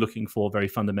are you looking for? Very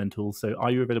fundamental. So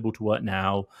are you available to work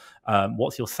now?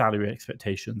 What's your salary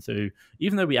expectation? So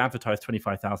even though we advertise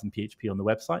 25,000 PHP on the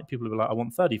website, people are like, I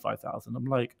want 35,000. I'm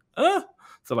like,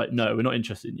 so like, no, we're not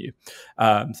interested in you.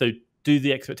 So do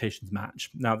the expectations match?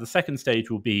 Now, the second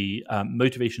stage will be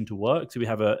motivation to work. So we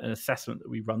have an assessment that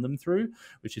we run them through,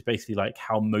 which is basically like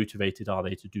how motivated are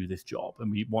they to do this job?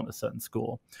 And we want a certain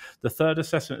score. The third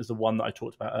assessment is the one that I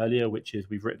talked about earlier, which is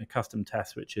we've written a custom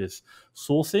test, which is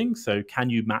sourcing. So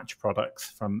can you match products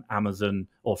from Amazon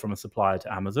or from a supplier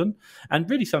to Amazon? And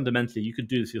really fundamentally, you could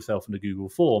do this yourself in a Google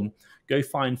form. Go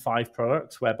find 5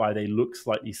 products whereby they look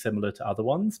slightly similar to other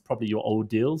ones, probably your old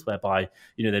deals whereby,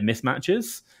 they're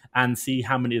mismatches, and see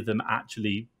how many of them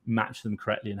actually match them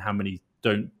correctly and how many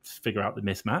don't figure out the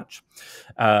mismatch.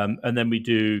 And then we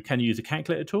do, can you use a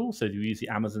calculator tool? So do you use the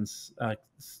Amazon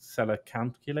seller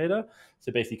calculator?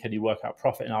 So basically, can you work out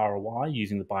profit and ROI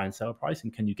using the buy and sell price?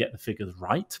 And can you get the figures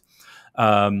right?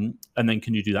 And then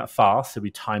can you do that fast? So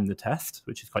we time the test,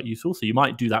 which is quite useful. So you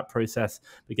might do that process,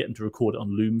 but get them to record it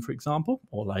on Loom, for example,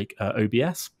 or like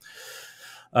OBS.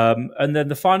 And then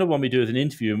the final one we do is an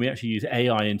interview, and we actually use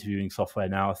AI interviewing software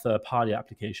now, a third-party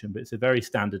application, but it's a very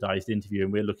standardized interview,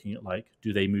 and we're looking at like,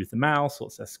 do they move the mouse?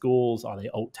 What's their scores? Are they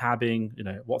alt-tabbing?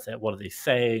 What are they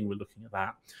saying? We're looking at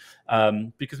that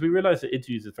because we realize that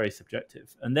interviews are very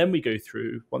subjective. And then we go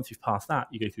through, once you've passed that,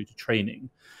 you go through to training.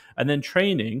 And then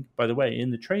training, by the way, in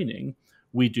the training,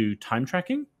 we do time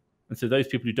tracking. And so those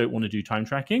people who don't want to do time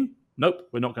tracking, nope,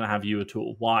 we're not going to have you at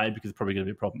all. Why? Because it's probably going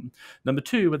to be a problem. Number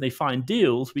 2, when they find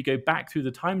deals, we go back through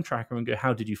the time tracker and go,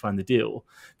 how did you find the deal?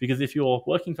 Because if you're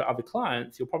working for other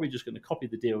clients, you're probably just going to copy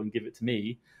the deal and give it to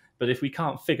me. But if we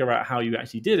can't figure out how you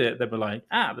actually did it, then we're like,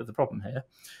 there's a problem here.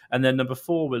 And then number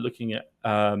 4, we're looking at,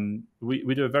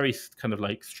 we do a very kind of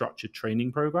like structured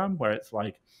training program where it's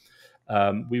like,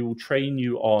 we will train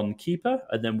you on Keeper,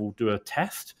 and then we'll do a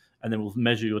test, and then we'll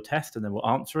measure your test, and then we'll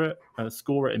answer it,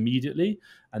 score it immediately,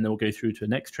 and then we'll go through to a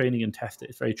next training and test it.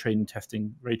 It's very training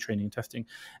and testing.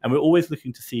 And we're always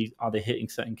looking to see, are they hitting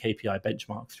certain KPI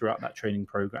benchmarks throughout that training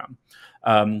program?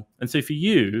 And so for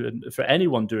you, and for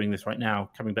anyone doing this right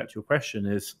now, coming back to your question,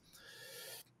 is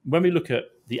when we look at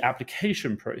the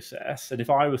application process, and if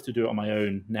I was to do it on my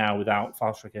own now without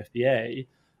Fast Track FBA,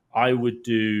 I would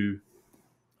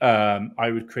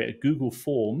create a Google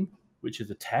form, which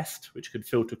is a test, which could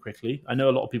filter quickly. I know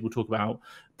a lot of people talk about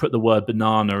put the word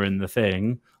banana in the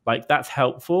thing. Like, that's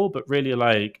helpful, but really,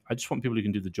 like, I just want people who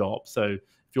can do the job. So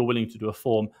if you're willing to do a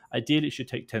form, ideally it should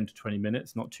take 10 to 20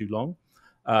 minutes, not too long.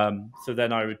 So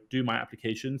then I would do my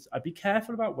applications. I'd be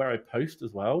careful about where I post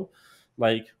as well.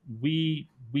 Like, we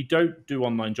don't do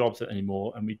online jobs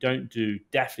anymore, and we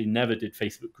definitely never did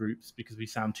Facebook groups, because we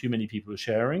found too many people are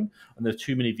sharing, and there's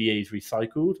too many VAs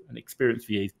recycled, and experienced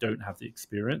VAs don't have the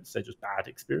experience. They're just bad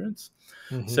experience.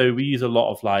 Mm-hmm. So we use a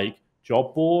lot of like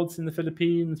job boards in the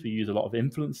Philippines. We use a lot of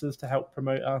influencers to help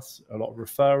promote us, a lot of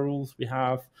referrals we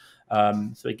have.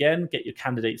 So again, get your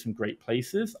candidates from great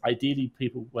places, ideally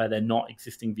people where they're not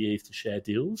existing VAs to share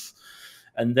deals.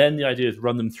 And then the idea is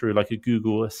run them through like a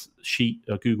Google sheet,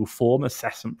 a Google form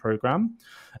assessment program.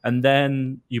 And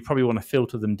then you probably want to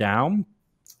filter them down.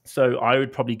 So I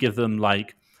would probably give them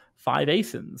like 5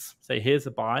 ASINs. Say, here's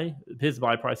the buy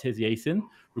price, here's the ASIN.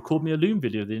 Record me a Loom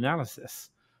video of the analysis.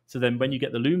 So then when you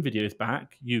get the Loom videos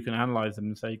back, you can analyze them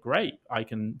and say, great, I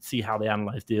can see how they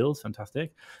analyze deals.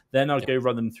 Fantastic. Then I'll go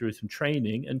run them through some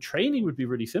training. And training would be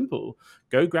really simple.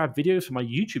 Go grab videos from my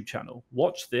YouTube channel.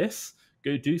 Watch this.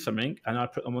 Go do something, and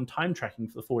I'd put them on time tracking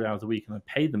for the 40 hours a week, and I'd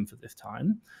pay them for this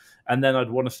time. And then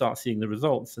I'd want to start seeing the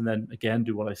results, and then again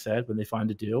do what I said. When they find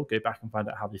a deal, go back and find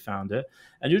out how they found it.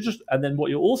 And then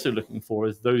what you're also looking for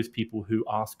is those people who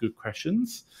ask good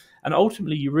questions. And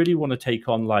ultimately, you really want to take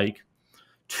on like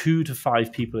 2 to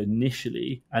 5 people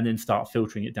initially, and then start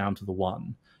filtering it down to the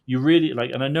one. You really like,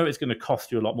 and I know it's going to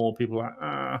cost you a lot more. People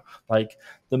are like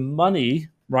the money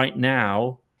right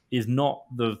now is not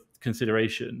the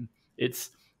consideration.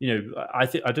 It's, I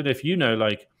don't know if you know,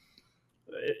 like,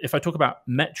 if I talk about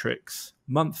metrics,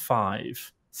 month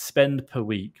 5, spend per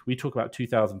week, we talk about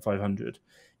 2,500.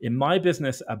 In my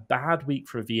business, a bad week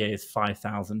for a VA is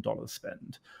 $5,000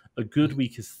 spend. A good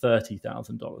week is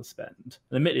 $30,000 spend.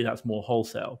 And admittedly, that's more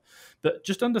wholesale. But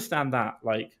just understand that,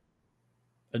 like,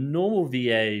 a normal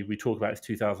VA we talk about is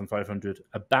 2,500.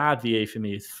 A bad VA for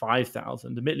me is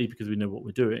 5,000, admittedly, because we know what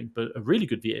we're doing. But a really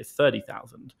good VA is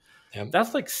 30,000. Yep.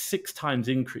 That's like 6 times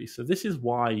increase. So this is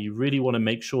why you really want to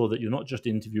make sure that you're not just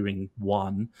interviewing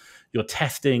one, you're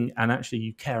testing, and actually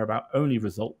you care about only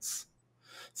results.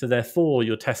 So therefore,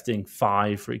 you're testing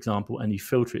 5, for example, and you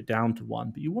filter it down to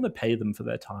 1. But you want to pay them for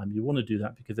their time. You want to do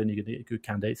that because then you're going to get good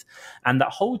candidates. And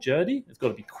that whole journey has got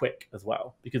to be quick as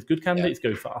well, because good candidates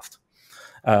go fast.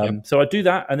 So I do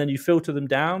that, and then you filter them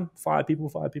down, 5 people,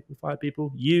 5 people, 5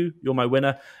 people. You're my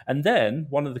winner. And then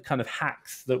one of the kind of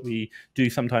hacks that we do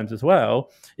sometimes as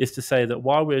well is to say that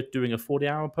while we're doing a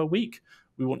 40-hour per week,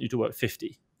 we want you to work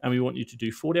 50. And we want you to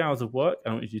do 40 hours of work,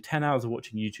 and I want you to do 10 hours of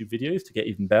watching YouTube videos to get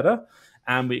even better.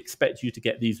 And we expect you to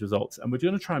get these results. And we're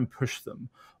going to try and push them.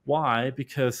 Why?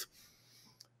 Because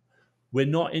we're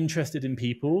not interested in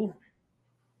people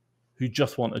who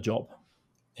just want a job.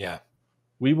 Yeah.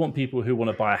 We want people who want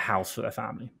to buy a house for their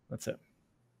family. That's it.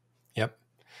 Yep,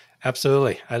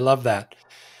 absolutely. I love that.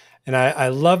 And I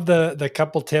love the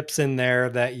couple tips in there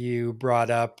that you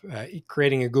brought up,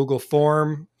 creating a Google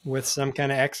form with some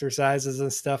kind of exercises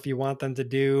and stuff you want them to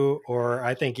do, or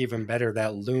I think even better,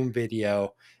 that Loom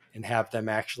video, and have them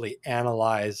actually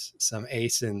analyze some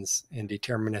ASINs and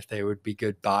determine if they would be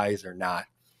good buys or not.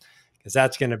 Because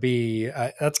that's going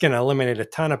to eliminate a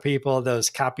ton of people, those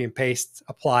copy and paste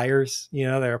appliers,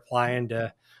 they're applying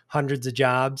to hundreds of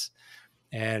jobs,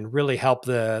 and really help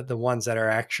the ones that are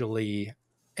actually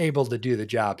able to do the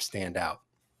job stand out.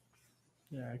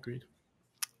 Yeah, I agreed.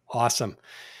 Awesome.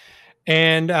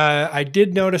 And I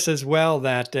did notice as well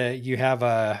that you have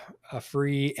a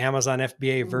free Amazon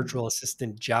FBA virtual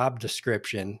assistant job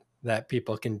description that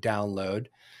people can download.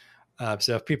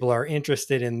 So if people are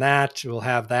interested in that, we'll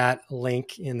have that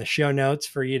link in the show notes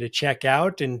for you to check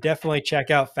out, and definitely check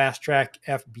out Fast Track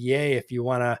FBA if you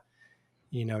want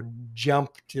to,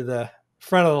 jump to the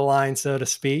front of the line, so to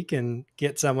speak, and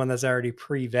get someone that's already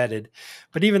pre-vetted.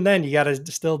 But even then, you got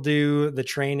to still do the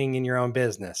training in your own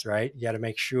business, right? You got to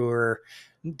make sure,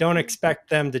 don't expect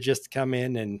them to just come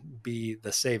in and be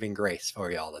the saving grace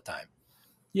for you all the time.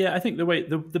 Yeah, I think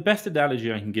the best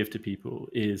analogy I can give to people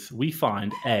is we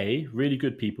find really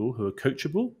good people who are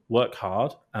coachable, work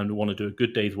hard, and want to do a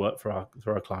good day's work for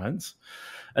our clients.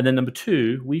 And then number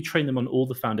 2, we train them on all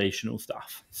the foundational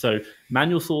stuff. So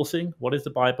manual sourcing, what is the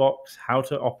buy box, how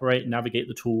to operate, navigate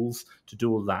the tools to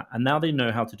do all that. And now they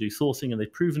know how to do sourcing, and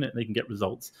they've proven it, and they can get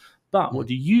results. But what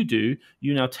do? You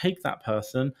now take that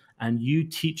person and you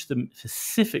teach them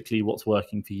specifically what's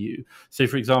working for you. So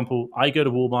for example, I go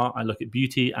to Walmart, I look at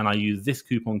beauty, and I use this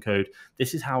coupon code.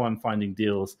 This is how I'm finding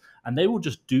deals. And they will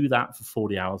just do that for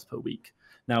 40 hours per week.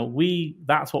 Now,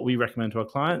 that's what we recommend to our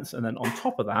clients. And then on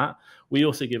top of that, we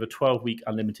also give a 12-week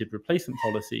unlimited replacement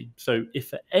policy. So if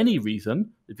for any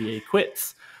reason the VA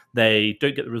quits, they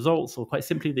don't get the results, or quite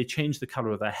simply they change the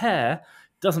color of their hair,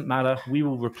 doesn't matter. We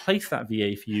will replace that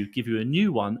VA for you, give you a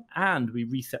new one, and we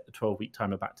reset the 12-week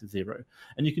timer back to 0.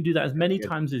 And you can do that as many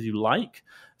times as you like.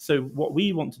 So what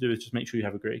we want to do is just make sure you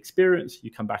have a great experience.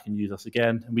 You come back and use us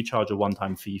again, and we charge a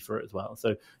one-time fee for it as well.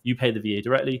 So you pay the VA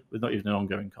directly with not even an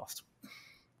ongoing cost.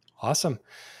 Awesome.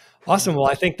 Well,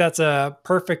 I think that's a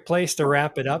perfect place to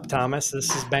wrap it up, Thomas.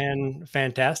 This has been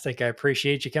fantastic. I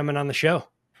appreciate you coming on the show.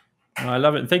 I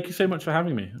love it. And thank you so much for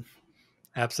having me.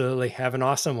 Absolutely. Have an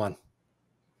awesome one.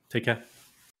 Take care.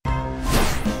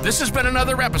 This has been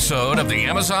another episode of the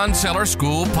Amazon Seller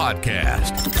School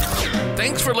Podcast.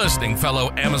 Thanks for listening,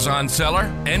 fellow Amazon seller.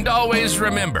 And always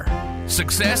remember,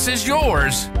 success is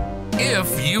yours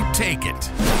if you take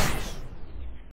it.